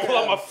yeah, I gotta pull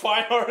out program. my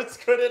fine arts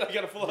credit. I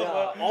gotta pull Yeah,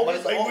 out my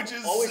always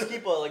languages. always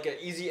keep like an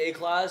easy A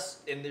class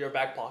in your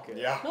back pocket.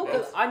 Yeah. No,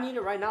 because I need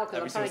it right now because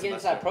I'm Every trying to single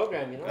get into that semester.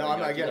 program. You know. No, I'm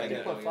not I getting get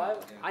it. it. 3.5.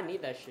 Yeah. I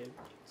need that shit.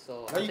 So No,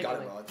 I'm you taking, got it,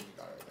 like- bro. I think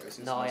you got it. This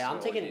No, yeah, I'm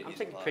semester, taking you I'm need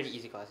taking class. pretty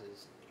easy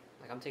classes.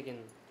 Like I'm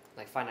taking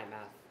like finite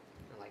math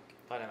and like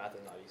Finite math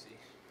is not easy.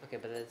 okay,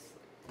 but it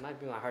might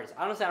be my hardest.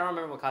 Honestly, I don't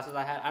remember what classes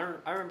I had.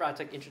 I remember I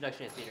took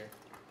introduction to theater.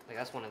 Like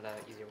that's one of the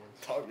easier ones.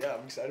 Oh, yeah,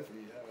 I'm excited for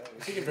you. Yeah, man.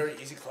 I'm taking very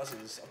easy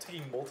classes. I'm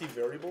taking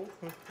multivariable.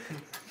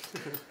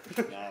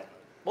 Nah,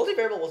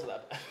 Multivariable wasn't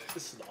that bad.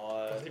 It's not.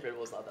 Multivariable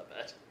was not that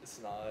bad. It's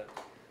not.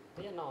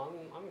 But yeah, no,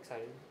 I'm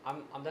excited.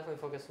 I'm definitely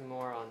focusing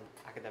more on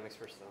academics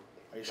first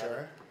though. are you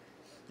sure?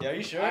 Yeah, are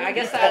you sure? I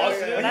guess You that paused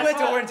was- it. You that's went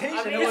to what- orientation.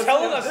 I mean, It You're was-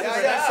 telling it us was-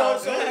 this Yeah, now.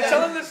 so- You're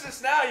telling us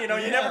this now. You know,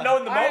 you never know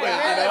in the moment.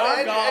 Alright, You know,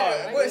 and- God.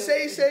 and- well,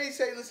 say,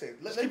 listen.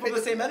 Let me keep paint up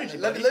the same energy,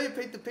 Let buddy. me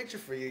paint the picture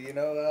for you. You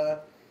know,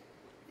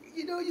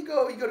 you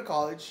go to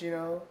college. You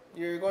know,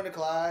 you're going to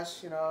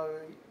class. You know,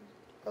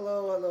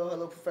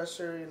 hello,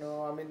 professor. You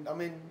know,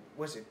 I'm in.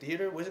 What's it?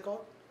 Theater? What's it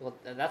called? Well,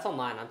 that's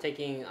online. I'm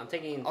taking Okay,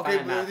 finite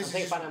but math. I'm this is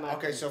taking just, finite math.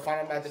 okay. So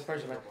finite math in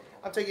person.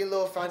 I'm taking a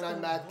little finite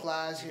math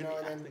class. You know,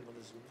 and then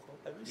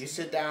you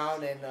sit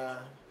down and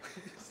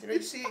you know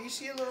you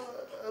see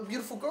a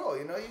beautiful girl.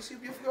 You know, you see a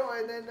beautiful girl,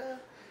 and then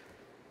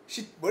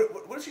she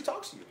what if she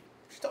talks to you?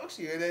 She talks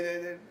to you, and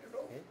then you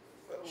know,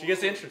 She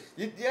gets interest.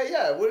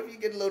 Yeah. What if you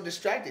get a little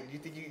distracted? You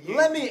think you?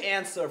 Let me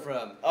answer for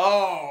him.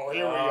 Oh,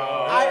 here we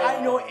go.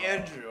 I know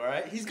Andrew,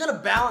 alright? He's gonna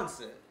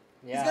balance it.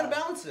 Yeah. He's gonna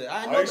balance it.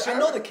 I Are know you the, sure? I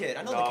know the kid.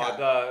 I know the cat.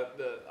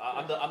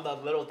 I'm the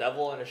little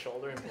devil on his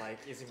shoulder and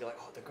like he's gonna be like,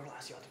 oh, the girl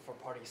asked you out for a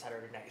party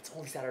Saturday night. It's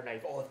only Saturday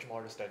night. All of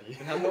tomorrow to study.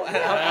 And I'm,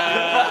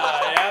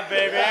 Yeah,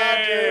 baby.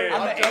 dude.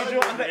 I'm the I'm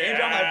angel. I'm the telling you.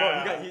 angel. I'm like,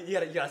 bro,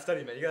 Yeah. you gotta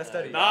study, man. You gotta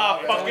study. Nah,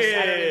 Yeah, fuck it's it.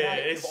 Saturday night.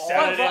 It's But-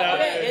 Saturday But, night.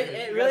 okay, You it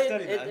gotta really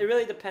study, man. it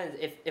really depends.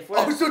 If we're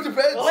Oh, so it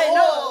depends. wait,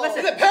 no,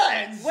 listen. It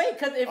depends. Wait,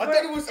 because if I we're,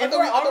 thought it was- I if thought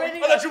we're we- I thought- already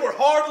I thought you were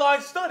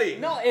hardline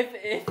studying. no,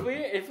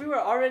 if we were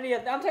already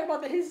I'm talking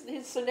about his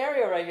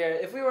scenario right here.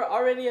 If we were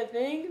already a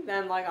thing,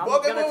 then like I'm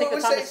gonna take the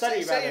time to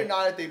study. say rather. you're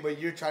not a thing, but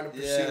you're trying to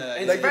pursue. Yeah,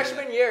 In like,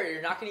 freshman year,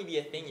 you're not gonna be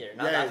a thing here.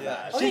 Not Yeah, that yeah.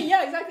 fast. Okay,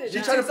 yeah, exactly. You're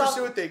Yeah. trying to It's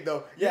pursue a thing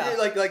though. Yeah.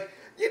 Like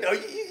you know,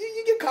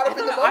 you get caught I up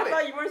in the thought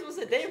moment. you weren't supposed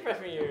to date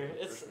freshman year.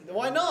 It's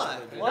Why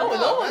not? No, Why no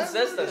not? one man.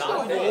 says to There's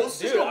not no date. rules.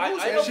 There's Dude, no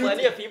rules, I man. know Shoot.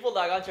 plenty of people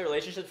that got into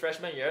relationships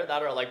freshman year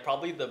that are like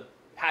probably the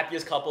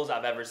happiest couples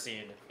I've ever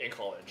seen in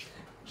college.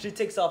 She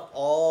takes off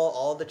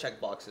all the check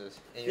boxes.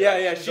 And you're Yeah,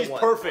 like, yeah, the she's one.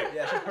 perfect.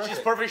 Yeah, she's perfect. She's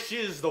perfect. She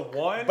is the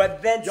one.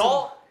 But then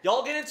Y'all,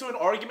 y'all get into an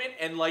argument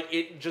and like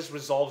it just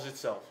resolves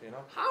itself, you know?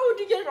 How would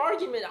you get an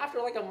argument after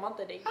like a month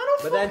of dating?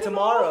 But then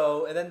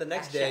tomorrow, and then the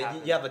next That shit day,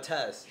 happens. you have a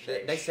test. The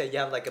Shit. next day, you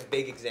have like a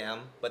big exam,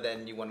 but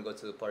then you want to go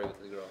to the party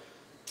with the girl.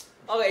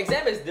 Okay,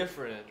 exam is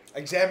different.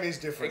 Exam is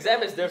different.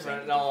 Exam is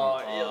different. No,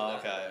 Oh,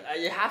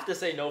 okay. You have to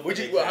say no for Would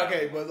the you? exam. Well,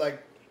 okay, but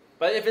like,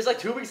 But if it's like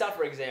 2 weeks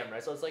after exam,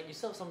 right? So it's like you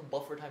still have some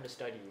buffer time to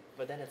study.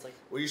 But then it's like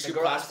will you the skip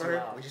girl class asks for you her?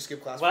 out. Would you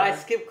skip class Would for I her?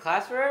 skip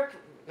class for her?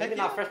 Maybe Heck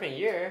not yeah. freshman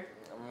year.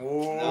 No,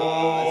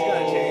 it's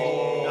gonna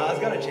change. No, it's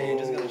gonna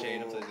change. It's gonna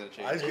change. I'm saying it's gonna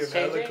change. I skip It's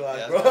hella changing? class,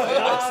 Yeah, bro. it's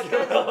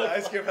gonna I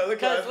skip hella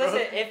class, Because bro.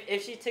 listen,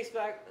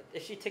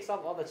 if she ticks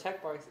off all the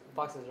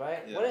boxes, right?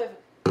 Yeah. What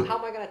if? How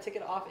am I gonna tick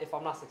it off if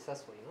I'm not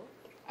successful? You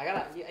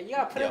know, you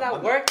gotta put in Yeah, that my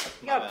work.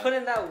 You my gotta bad. put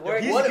in that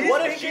work. he's- What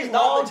if thinking she's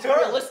not long-term.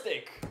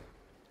 materialistic?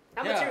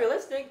 Not Yeah.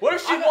 materialistic. What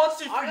if she I got-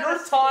 wants you I for gotta your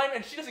see- time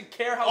and she doesn't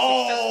care how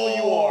successful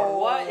you are?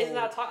 What isn't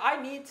that talk?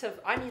 I need to.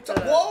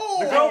 Whoa!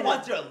 The girl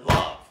wants your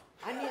love.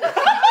 I need.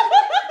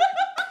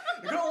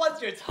 The girl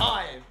wants your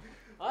time.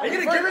 Are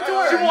you gonna give it to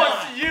her? She or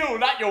wants not? you,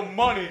 not your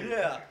money.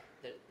 Yeah.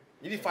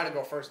 You need to find a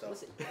girl first, though.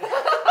 Listen,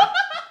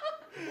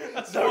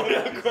 That's so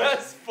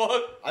as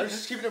fuck. I'm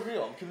just keeping it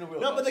real. I'm keeping it real.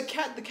 No, but the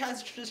guys.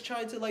 cat's just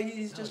trying to like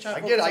he's just trying. I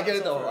to get it. I focus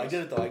get on it though. himself I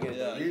get it though. I get it.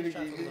 Yeah, though. You he's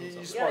trying to focus on you're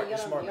himself. smart. you You're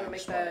gotta, smart. you gotta man. make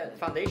You're smart, that man.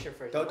 foundation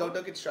first. Don't you know?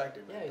 don't get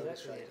distracted, man. Yeah, Don't get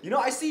exactly. distracted. You know,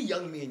 I see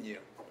young me in you.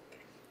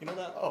 You know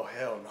that? Oh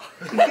hell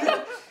no.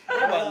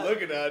 What am I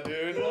looking at,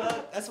 dude? You know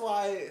that? That's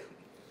why. You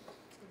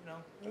know.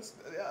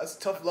 That's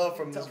tough love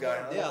from this Tough guy.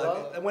 love. Huh? Yeah.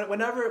 love. Like,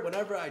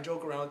 whenever I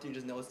joke around with you,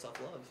 just know it's tough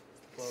love.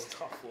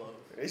 Tough love.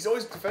 He's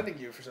always defending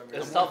you for some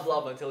reason. It's tough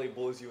love until he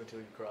bullies you until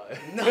you cry.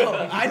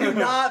 No, I do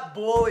not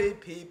bully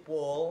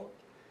people.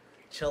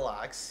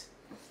 Chillax.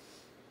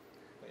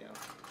 But yeah.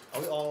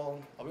 Are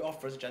we all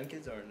first gen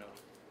kids or no?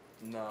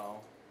 No.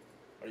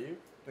 Are you?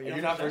 Are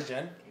you not first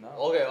gen? No.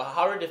 Okay, well,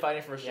 how are we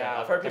defining first gen?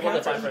 Yeah. I've heard people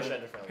Parents define are first gen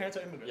immigrants. differently. Parents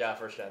are immigrants. Yeah,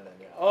 first gen then,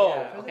 yeah. Oh.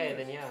 Yeah, okay,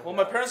 then yeah. Well,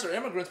 my parents are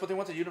immigrants, but they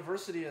went to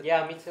university.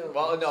 Yeah, me too.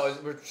 Well, no,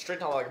 we're straight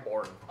talking like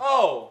born.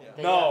 Oh.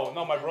 Yeah.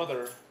 No, my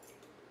brother.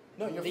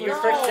 No, You're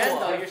first gen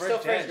though. You're still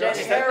first gen.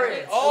 Your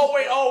parents. Oh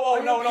wait. Oh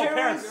Are no, your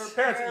parents. parents-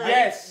 Parents. Are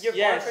Yes. You're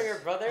yes. born for your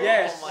brother.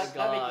 Yes. Oh my That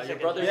god, makes you your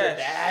second brother's gen. your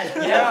dad.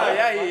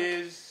 Yeah, he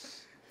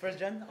is. First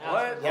gen.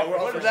 What? Yeah, we're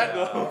all Where did first that gen.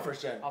 go? We're all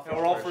first gen. Off Yeah,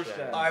 we're all first first gen.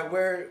 gen. All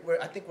right,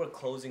 I think we're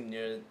closing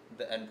near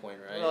the end point,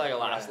 right? Like a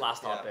last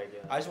Yeah. topic, yeah.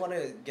 I just want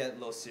to get a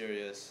little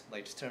serious,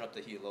 like just turn up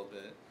the heat a little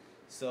bit.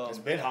 So It's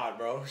been hot,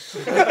 bro.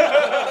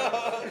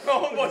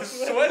 Oh, I'm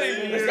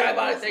sweating. This guy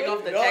about to take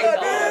off the No, tank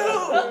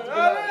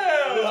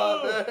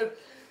top.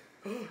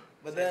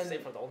 but then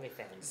Save for the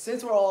OnlyFans.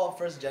 since we're all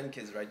first gen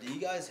kids, right? Do you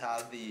guys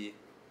have the,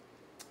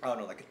 I don't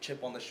know, like a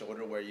chip on the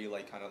shoulder where you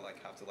like kind of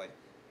like have to like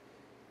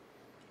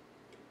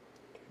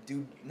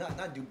do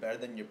not do better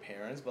than your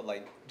parents, but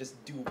like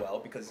just do well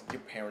because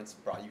your parents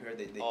brought you here.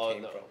 They Oh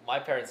came no, from. my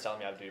parents tell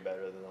me I have to do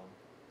better than them.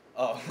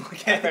 Oh, My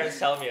okay. parents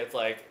tell me it's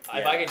like if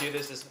Yeah. I can do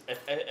this,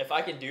 if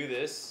I can do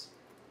this,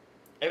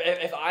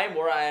 if I'm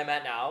where I am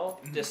at now,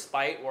 Mhm.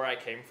 despite where I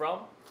came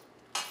from,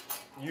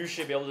 you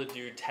should be able to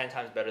do 10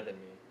 times better than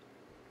me.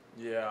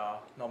 Yeah.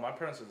 No, my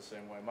parents are the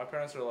same way. My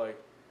parents are like,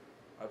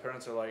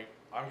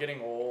 I'm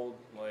getting old,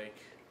 like,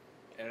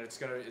 and it's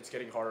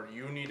getting harder.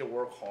 You need to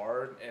work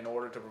hard in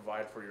order to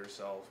provide for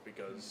yourself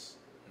because,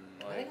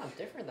 I think I'm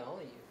different than all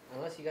of you.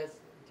 Unless you guys,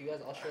 do you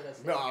guys all share that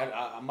same?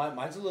 No,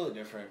 mine's a little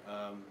different.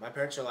 My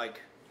parents are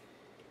like,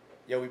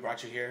 yo, we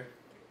brought you here.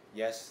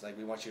 Yes, like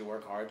we want you to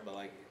work hard, but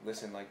like,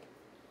 listen, like,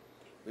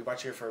 we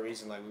brought you here for a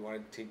reason. Like, we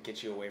wanted to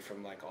get you away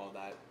from like all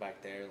that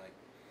back there.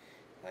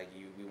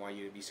 We want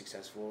you to be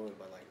successful,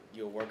 but like,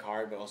 you'll work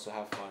hard, but also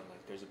have fun.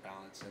 Like, there's a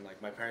balance. And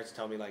like, my parents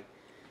tell me like,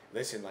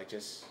 listen, like,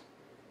 just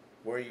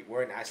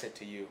we're an asset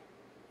to you.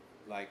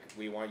 Like,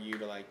 we want you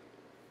to like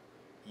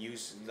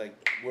use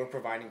like we're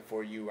providing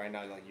for you right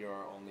now. Like, you're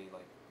our only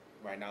like.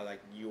 Right now, like,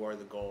 you are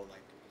the goal,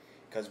 like,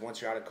 because once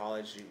you're out of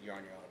college, you're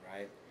on your own,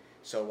 right?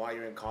 So while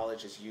you're in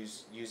college, just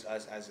use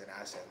us as an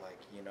asset, like,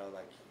 you know,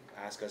 like,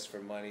 ask us for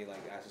money,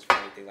 like, ask us for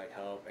anything, like,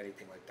 help,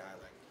 anything like that,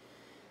 like,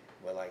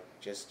 but, like,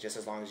 just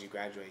as long as you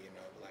graduate, you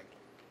know, like,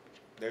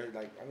 they're,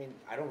 like, I mean,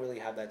 I don't really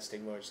have that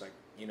stigma, it's like,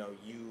 you know,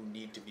 you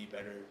need to be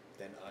better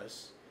than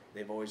us.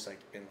 They've always, like,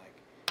 been,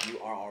 like, you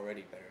are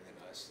already better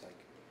than us, like,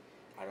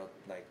 I don't,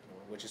 like,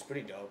 which is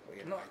pretty dope,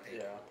 you know, no, I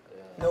think.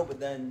 yeah. No, but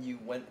then you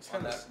went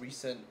on kinda that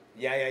recent.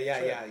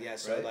 Yeah.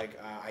 So right? like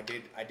I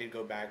did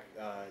go back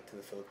to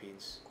the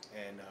Philippines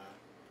and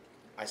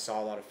I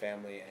saw a lot of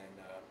family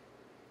and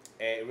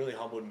it really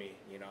humbled me,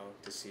 you know,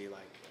 to see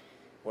like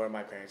where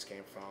my parents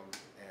came from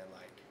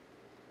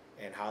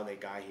and how they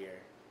got here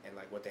and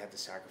like what they had to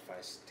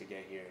sacrifice to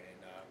get here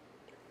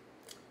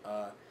and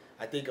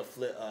I think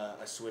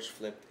a switch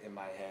flipped in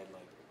my head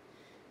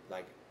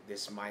like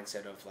this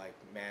mindset of like,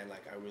 man,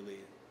 like I really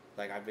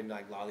like I've been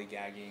like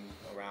lollygagging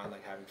around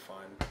like having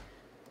fun,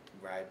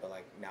 right? But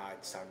like now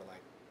it's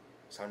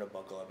time to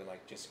buckle up and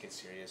like just get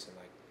serious and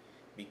like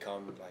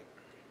become like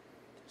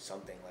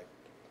something like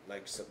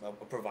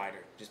a provider.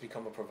 Just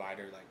become a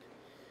provider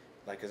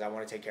like, because I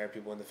want to take care of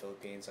people in the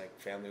Philippines, like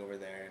family over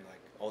there, and like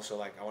also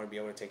like I want to be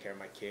able to take care of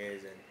my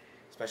kids and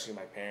especially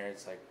my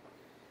parents. Like,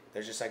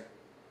 there's just like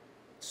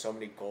so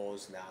many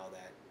goals now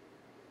that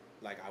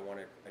like I want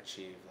to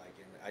achieve. Like,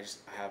 and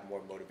I have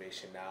more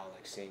motivation now.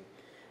 Like seeing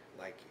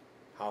like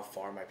how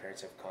far my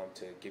parents have come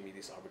to give me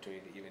this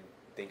opportunity to even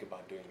think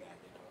about doing that.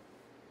 You know.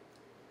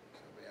 So,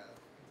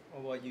 yeah.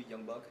 What about you,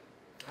 young buck?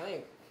 I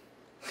think.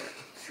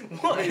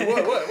 What?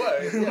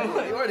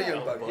 Yeah, you are the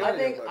young buck.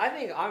 I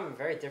think I'm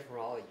very different from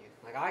all of you.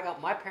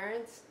 Like my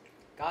parents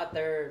got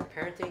their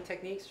parenting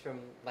techniques from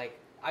like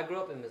I grew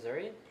up in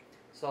Missouri,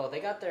 so they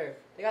got their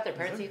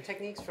parenting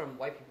techniques from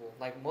white people,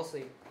 like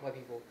mostly white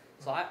people.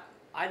 So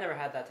I never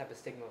had that type of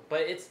stigma,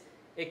 but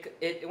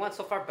it went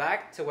so far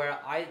back to where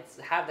I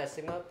have that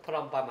stigma put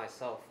on by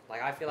myself.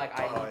 Like I feel like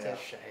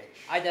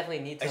I definitely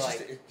need to it's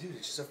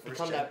just a first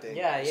become gen that. thing.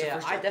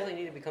 Yeah. I definitely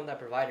need to become that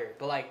provider.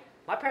 But like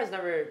my parents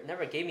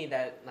never gave me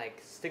that like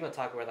stigma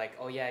talk where like,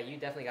 oh yeah, you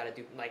definitely gotta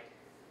do like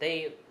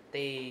they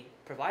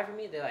provide for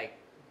me. They like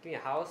give me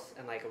a house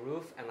and like a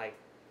roof and like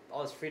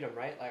all this freedom,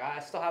 right? Like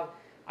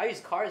I use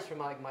cards from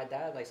like my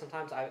dad. Like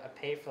sometimes I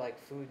pay for like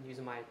food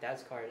using my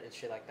dad's card and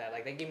shit like that.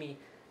 Like they give me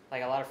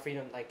like a lot of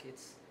freedom. Like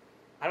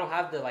I don't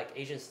have the like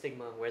Asian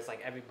stigma where it's like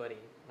everybody.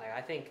 Like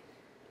I think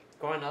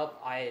growing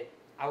up I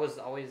was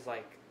always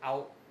like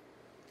out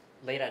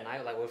late at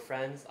night like with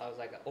friends. I was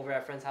like over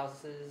at friends'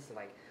 houses.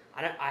 Like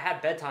I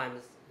had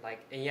bedtimes like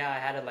and yeah I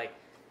had to like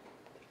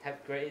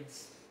have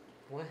grades.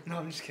 What? No,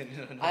 I'm just kidding.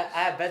 No. I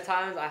had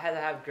bedtimes. I had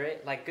to have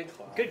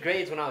good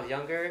grades when I was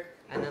younger,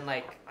 and then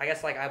like I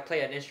guess like I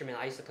play an instrument.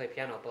 I used to play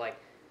piano, but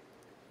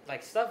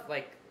like stuff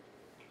like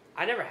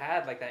I never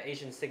had like that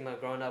Asian stigma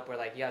growing up where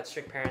like you had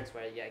strict parents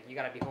where yeah you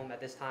gotta be home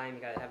at this time,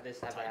 you gotta have this,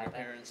 have that.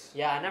 Parents.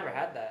 Yeah, I never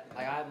had that.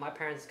 Like my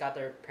parents got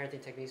their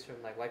parenting techniques from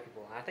like white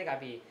people. And I think I'd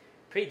be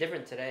pretty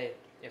different today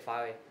if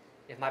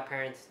my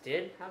parents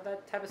did have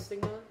that type of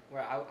stigma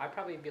where I'd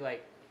probably be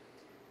like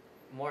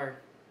more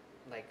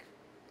like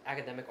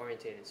academic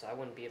orientated, so I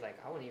wouldn't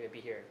even be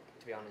here,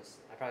 to be honest.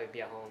 I'd probably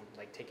be at home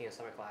like taking a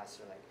summer class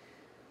or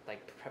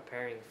like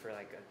preparing for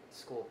like a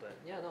school. But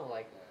yeah, no,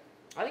 like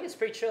I think it's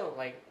pretty chill.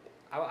 Like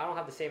I don't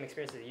have the same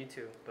experience as you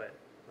two, but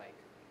like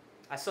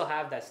I still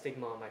have that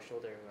stigma on my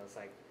shoulder where it's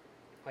like,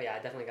 oh yeah, I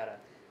definitely gotta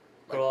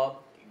grow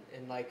up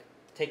and like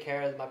take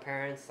care of my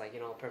parents, like, you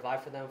know,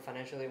 provide for them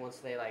financially once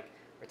they like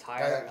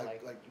retire. Yeah,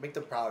 like make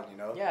them proud, you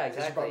know. Yeah,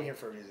 exactly. You brought me here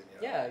for a reason,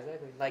 you know? Yeah,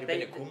 exactly. Like You been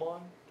to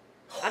Kumon?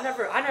 I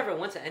never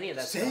went to any of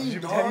that stuff. Same,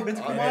 Have dog. you been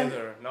to I Kumon?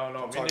 neither. No, me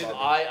Talk neither. about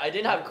I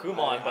didn't have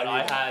Kumon, but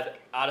I I- had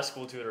out of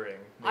school tutoring.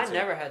 I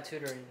never had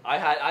tutoring. I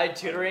had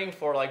tutoring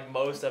for like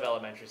most of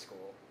elementary school.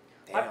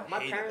 My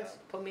hated parents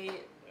that. put me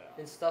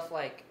in stuff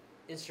like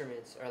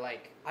instruments or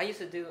like I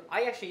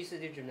actually used to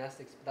do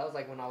gymnastics, but that was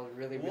like when I was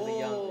really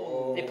young.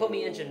 Whoa. They put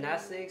me in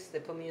gymnastics. They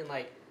put me in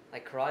like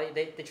karate.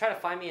 They try to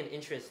find me an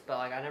interest, but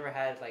like I never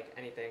had like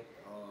anything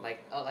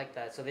like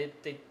that. So they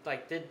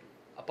like did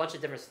a bunch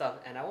of different stuff,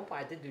 and at one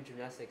point I did do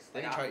gymnastics.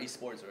 Then Like, you try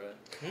esports, right?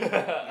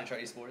 Hmm? You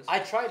try esports?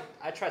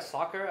 I tried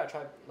soccer. I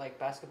tried like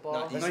basketball.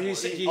 Not No, esports. he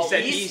said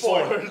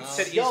esports. He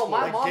said Yo, esports.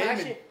 my Like mom gaming,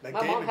 actually, like my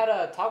mom gaming. had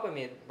a talk with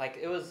me. Like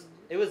it was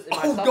in my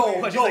Oh, soccer.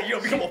 no, She's like, yo,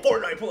 become a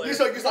Fortnite player. He's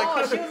like,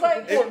 No, she was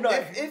like,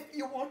 if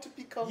you want to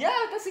become. yeah,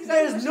 that's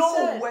exactly There's what she no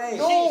said. way.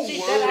 No she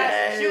way. dead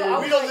ass. I We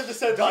was don't like- live the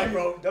same time,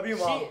 bro. W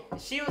mom.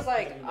 She was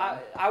like,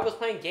 I was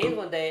playing games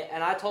one day,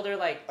 and I told her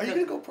like, Are you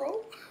gonna go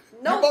pro?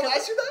 no, Your mom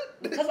asked you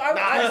that? because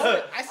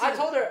I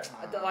told her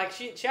Nah. like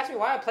she asked me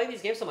why I play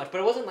these games so much, but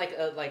it wasn't like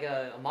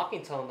a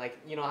mocking tone, like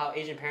you know how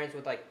Asian parents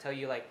would like tell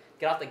you like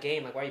get off the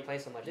game, like why are you playing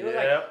so much? It was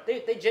Yep.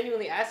 like they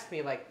genuinely asked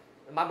me like.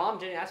 My mom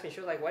genuinely asked me, she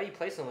was like, "Why do you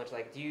play so much?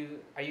 Like,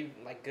 are you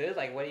like good?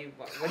 Like, what do you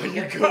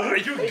get? Are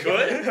you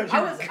good?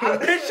 I was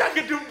wish I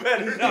could do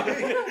better now. Dude,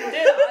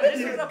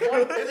 this was the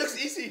point. It looks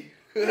easy.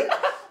 This It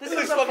was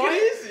looks the fucking point.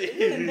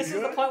 easy. This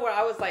was the point where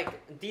I was like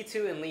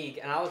D2 in league,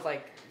 and I was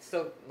like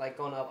still like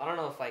going up. I don't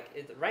know if like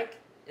rank.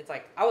 It's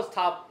like I was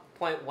top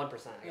 0.1%.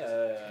 I guess.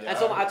 Yeah. And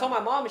so I told my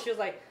mom, and she was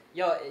like,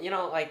 "Yo, you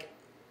know, like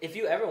if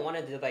you ever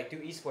wanted to like do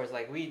esports,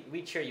 like we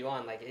cheer you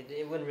on. Like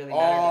it wouldn't really matter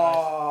to us."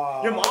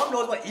 Oh. Your mom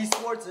knows what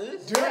esports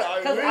is? Dude,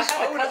 I 'Cause I wish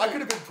had a I cousin- could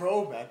have been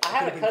pro, man. I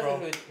had a could've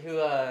been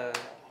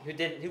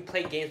cousin who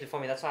played games before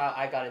me. That's how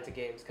I got into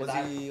games. Was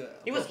he?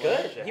 He was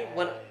good. He,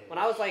 when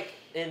I was like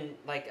in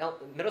like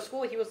middle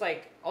school, he was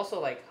like also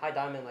like high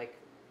diamond. Like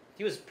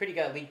he was pretty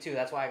good at League 2.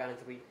 That's why I got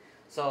into League.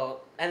 So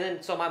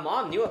my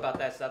mom knew about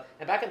that stuff.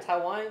 And back in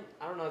Taiwan,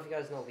 I don't know if you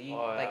guys know League.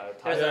 Oh, yeah,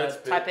 like Taiwan. there's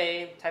Yeah,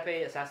 a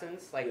Taipei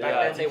Assassins. Like Yeah,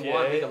 back then they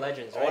won TPA. League of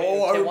Legends, right?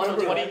 Oh, I They won in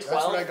remember that.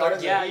 2012. That's when I got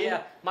into Yeah, League.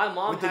 yeah. My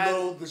mom With the had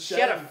little- the she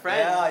had a shed.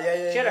 friend.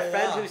 Yeah. She had a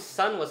friend yeah. whose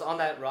son was on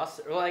that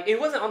roster. Well, like he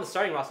wasn't on the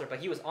starting roster, but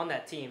he was on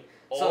that team.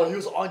 Oh, he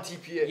was on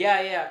TPA.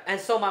 Yeah. And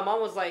so my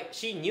mom was like,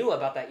 she knew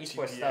about that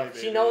esports TPA, stuff.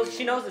 She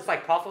baby. knows it's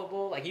like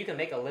profitable. Like you can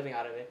make a living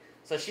out of it.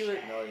 So she was.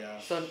 No, yeah.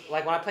 So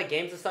like when I play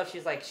games and stuff,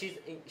 she's like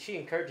she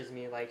encourages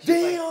me. Like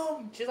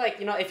Damn. she's like,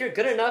 you know, if you're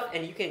good enough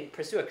and you can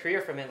pursue a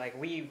career from it, like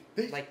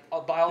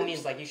by all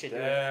means, like you should do it.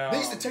 Damn. They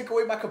used to take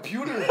away my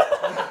computer.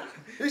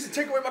 They used to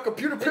take away my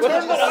computer. What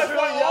happened?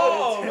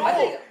 privileges. I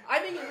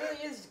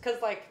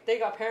because like they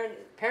got parent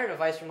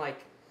advice from like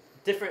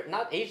different,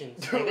 not Asians.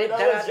 Dude, Like, when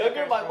I was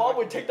younger, my mom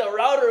would take the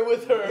router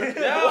with her.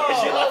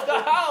 Yeah. She left the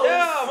house.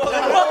 Yeah,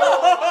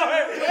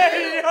 motherfucker.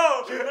 Hey,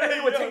 yo. He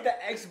would take the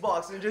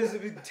Xbox and just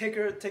take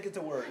it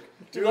to work.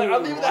 Dude, like,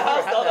 I'm leaving the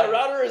house now. The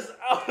router is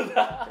out of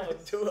the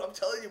house. Dude, I'm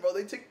telling you, bro.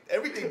 They took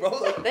everything, bro.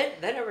 Like, They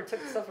never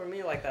took stuff from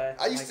me like that.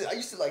 I used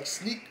to like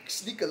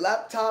sneak a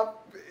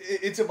laptop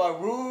into my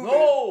room.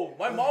 No,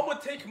 my mom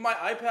would take my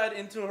iPad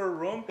into her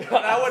room, and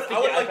I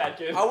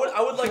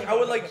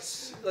would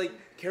like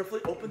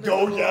carefully open the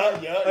door. Yeah.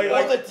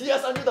 Like the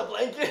DS under the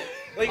blanket.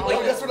 Like,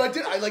 That's what I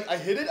did. I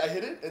hit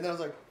it, and then I was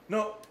like,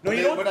 no, when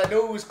you know when what? I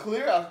know it was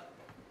clear,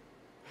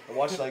 I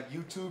watched like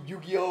YouTube,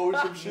 Yu-Gi-Oh or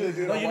some shit,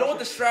 dude. No, you know what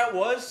the strat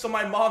was? So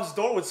my mom's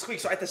door would squeak,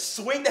 so I had to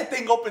swing that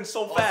thing open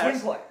so fast. Swing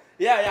play.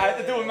 Yeah, I had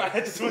to do it. I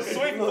had to do a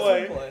swing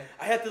play. Swing play.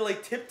 I had to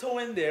like tiptoe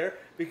in there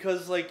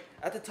because like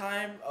at the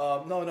time,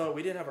 no,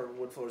 we didn't have our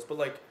wood floors, but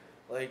like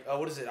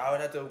what is it? I would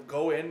have to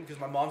go in because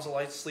my mom's a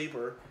light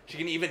sleeper. She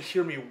can even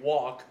hear me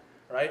walk,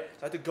 right?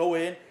 So I had to go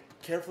in,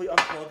 carefully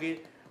unplug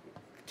it,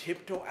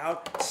 tiptoe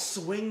out,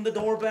 swing the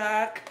door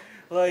back,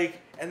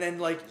 and then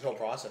like This whole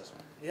process.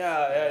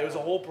 yeah, it was a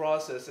whole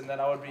process, and then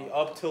I would be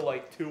up till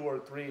like 2 or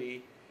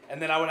 3,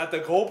 and then I would have to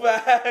go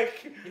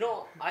back. You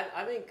know,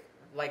 I think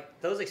like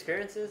those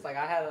experiences, like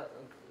I had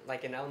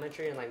like in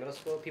elementary and like middle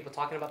school, people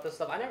talking about this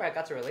stuff. I never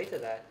got to relate to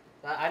that.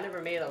 I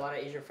never made a lot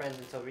of Asian friends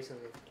until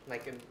recently,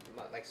 like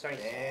starting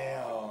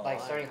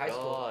starting high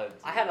school.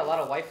 I had a lot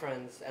of white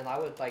friends, and I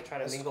would like try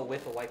to mingle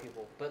with the white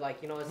people. But like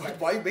it's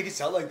like Why you make it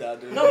sound like that,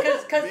 dude? no, Mingle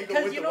because with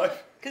you the know.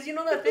 white- Because you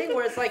know that thing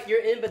where it's like you're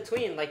in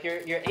between, like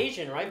you're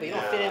Asian, right? But you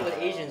don't fit in with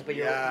Asians, but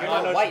you're Yeah. you're I know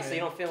not what white, you so you mean.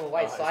 don't fit in with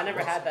white. So I never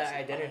had that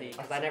identity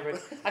because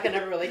I could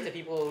never relate to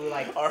people who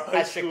like Our high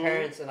had strict school-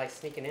 parents and like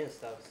sneaking in and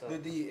stuff. So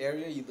The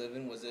area you live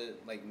in, was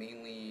it like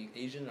mainly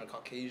Asian or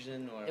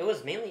Caucasian or? it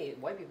was mainly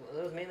white people.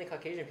 It was mainly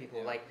Caucasian people.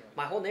 Yeah. Like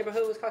my whole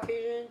neighborhood was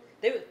Caucasian.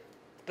 They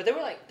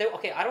were like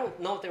okay. I don't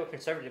know if they were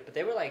conservative, but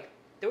they were like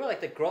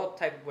the grow up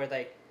type where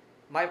like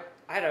I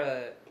had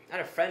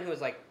a friend who was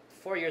like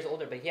 4 years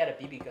older, but he had a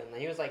BB gun.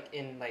 And he was like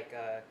in like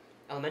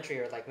elementary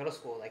or like middle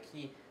school. Like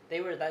they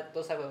were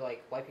those type of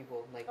like white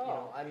people. Like you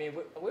know. I mean,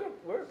 we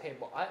were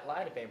paintball. I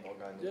had a paintball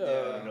gun.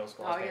 Yeah. In middle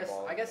school.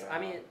 Oh, I guess I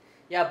mean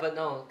yeah, but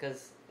no,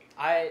 because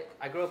I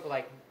grew up with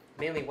like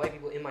mainly white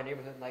people in my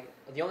neighborhood. Like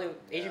the only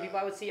Asian people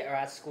I would see are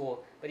at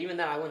school. But even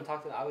then, I wouldn't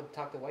talk to them. I would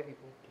talk to white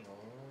people.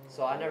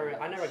 So I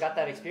never got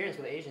that experience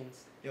with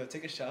Asians. Yo,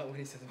 take a shot when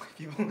he says white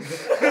people.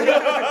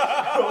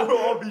 We'll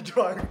all be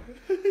drunk.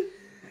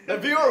 The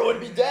viewer would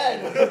be dead.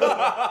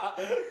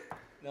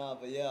 Nah,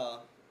 but yeah,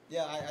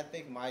 I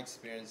think my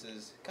experience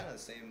is kind of the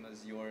same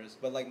as yours.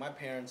 But like my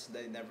parents,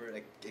 they never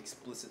like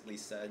explicitly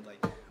said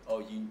like, oh,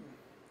 you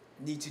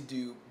need to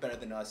do better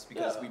than us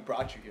because we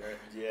brought you here.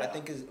 Yeah. I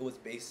think it was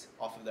based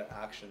off of their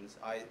actions.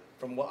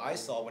 From what I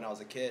saw when I was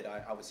a kid,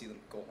 I would see them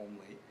go home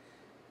late.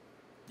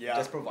 Yeah.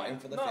 Just providing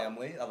for the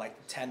family at like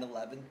 10,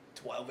 11,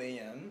 12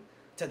 a.m.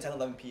 10,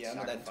 11 p.m.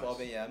 and then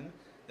 12 a.m.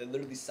 They're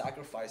literally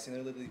sacrificing.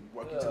 They're literally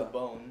working to the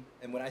bone.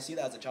 And when I see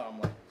that as a child,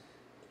 I'm like,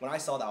 when I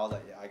saw that, I was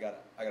like, yeah, I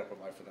gotta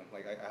provide for them.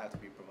 Like I have to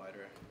be a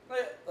provider.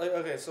 Like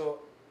okay, so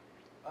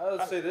I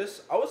would say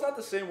this. I was not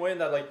the same way in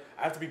that like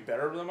I have to be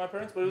better than my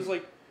parents, but it was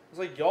like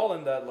y'all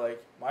in that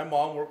like my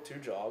mom worked 2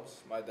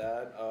 jobs. My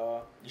dad.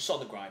 You saw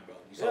the grind, bro.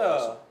 You saw Yeah. the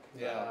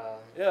hustle.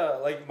 Yeah,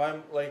 like my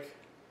like.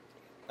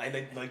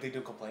 Like they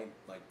do complain.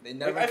 Like They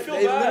never. I feel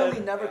they bad.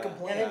 literally never Yeah.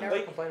 complain. Yeah, they never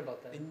Like- complain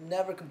about that. They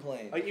never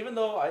complain. Like even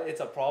though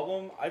it's a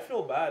problem, I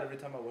feel bad every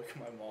time I wake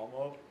my mom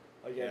up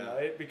like at Yeah.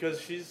 night because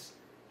she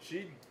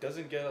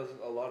doesn't get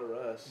a lot of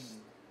rest.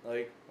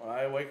 Like when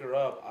I wake her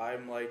up,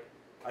 I'm like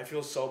I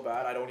feel so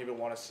bad. I don't even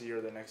want to see her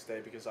the next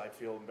day because I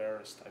feel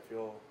embarrassed. I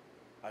feel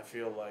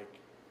like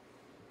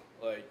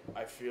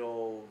I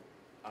feel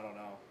I don't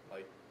know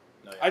like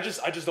no, yeah. I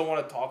just don't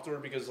want to talk to her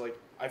because like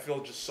I feel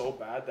just so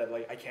bad that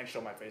like I can't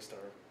show my face to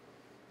her.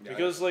 Yeah.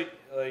 Because like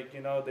you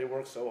know they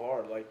work so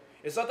hard. Like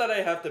it's not that I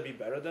have to be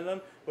better than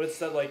them, but it's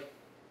that like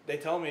they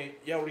tell me,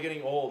 yeah, we're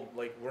getting old.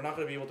 Like we're not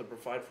gonna be able to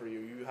provide for you.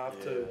 You have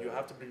to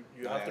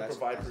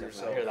provide for I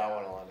yourself. hear that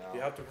one a lot now.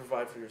 You have to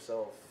provide for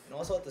yourself. And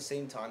also at the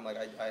same time, like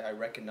I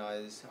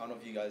recognize, I don't know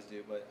if you guys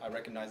do, but I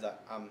recognize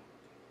that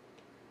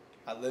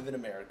I live in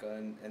America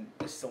and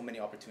there's so many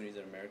opportunities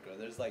in America.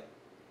 There's like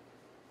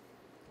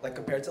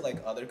compared to like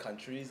other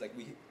countries, like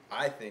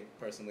I think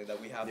personally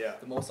that we have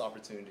the most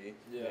opportunity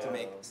to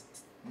make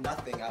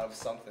nothing out of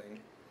something.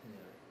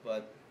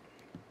 But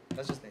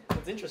that's just me.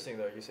 It's interesting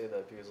though you say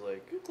that because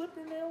like You clip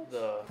your nails.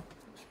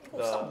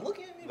 Stop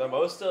looking at me. the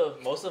most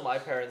of my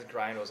parents'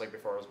 grind was like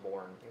before I was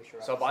born.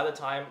 Sure. So by the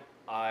time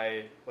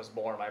I was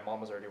born, my mom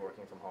was already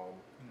working from home.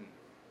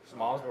 So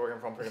mom's been working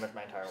from home pretty much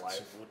my entire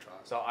life.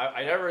 So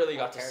I never really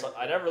got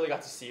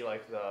to see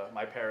like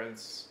my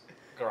parents'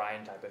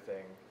 grind type of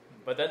thing.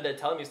 But then they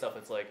tell me stuff.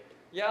 It's like,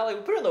 yeah, like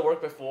we put in the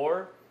work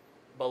before,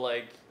 but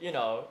like you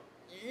know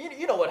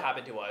what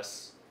happened to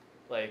us,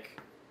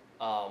 like,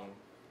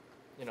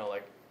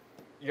 like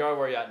you're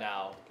where you're at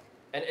now,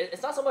 and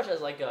it's not so much as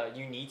like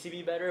you need to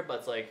be better, but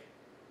it's like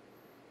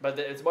but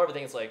it's more of a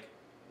thing. It's like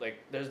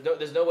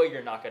there's no way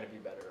you're not gonna be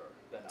better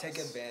than us. Take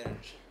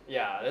advantage.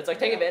 Yeah, it's like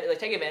take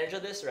advantage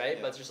of this, right?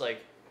 Yeah. But it's just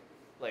like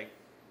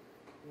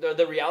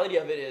the reality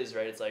of it is,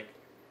 right? It's like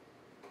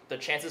the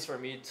chances for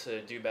me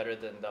to do better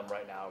than them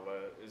right now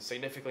is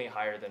significantly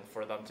higher than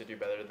for them to do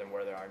better than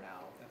where they are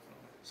now.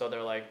 Definitely. So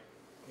they're like,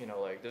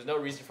 like there's no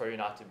reason for you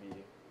not to be.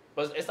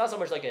 But it's not so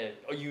much like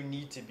you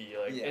need to be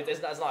like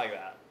it's not like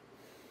that.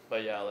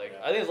 But yeah, like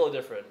I think it's a little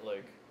different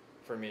like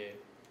for me,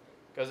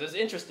 because it's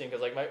interesting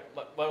because like my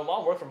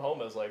mom worked from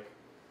home is like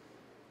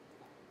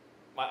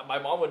my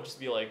mom would just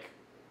be like,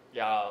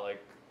 yeah,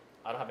 like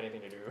I don't have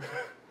anything to do.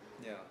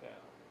 Yeah. Yeah.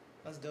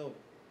 That's dope.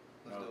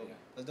 That's dope. Yeah.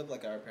 That's dope.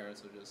 Like our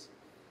parents were just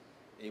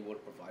able to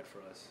provide for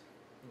us.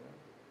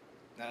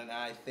 Yeah. And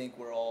I think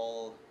we're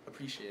all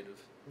appreciative.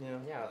 Yeah.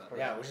 Yeah, of course.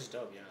 Yeah, which is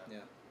dope. Yeah.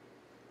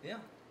 Yeah.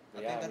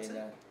 I Yeah, think that's mean,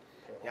 it.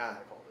 Yeah.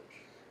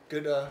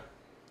 Good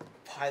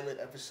pilot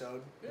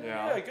episode.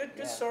 Yeah,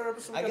 good start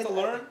episode. We got to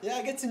learn.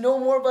 I get to know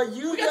more about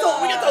you. We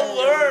got to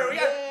learn.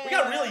 We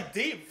got really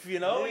deep, We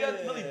got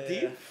really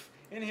deep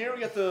in here.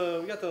 We got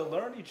to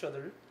learn each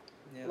other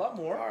a lot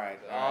more. All right.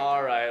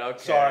 All right.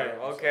 Okay. Sorry.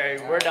 Okay.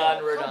 We're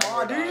done. We're done. Come on,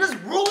 we're dude! done. You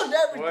just ruined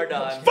everything. We're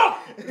done.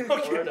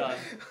 Fuck. We're done.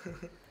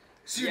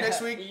 See you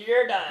next week.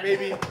 You're done.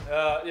 Maybe.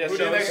 Yeah. We'll do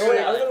So, next We're week.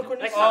 done.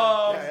 Next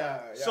time. Yeah.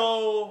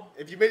 So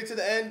If you made it to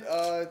the end,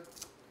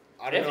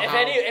 I don't know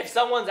how. If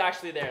someone's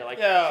actually there, like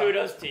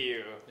kudos to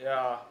you.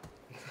 yeah,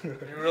 you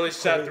really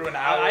sat through an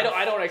hour.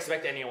 I don't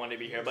expect anyone to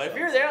be here, but if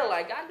you're there,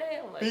 like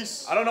goddamn, like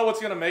Peace. I don't know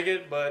what's gonna make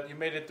it, but you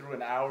made it through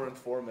an hour and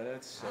 4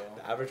 minutes. So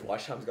The average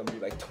watch time is gonna be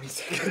like 20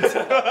 seconds.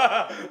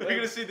 we're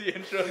gonna see the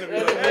intro. And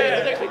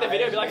Next week the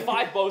video will be like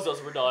 5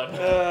 bozos. We're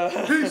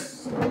done.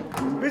 Peace.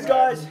 Peace,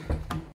 guys.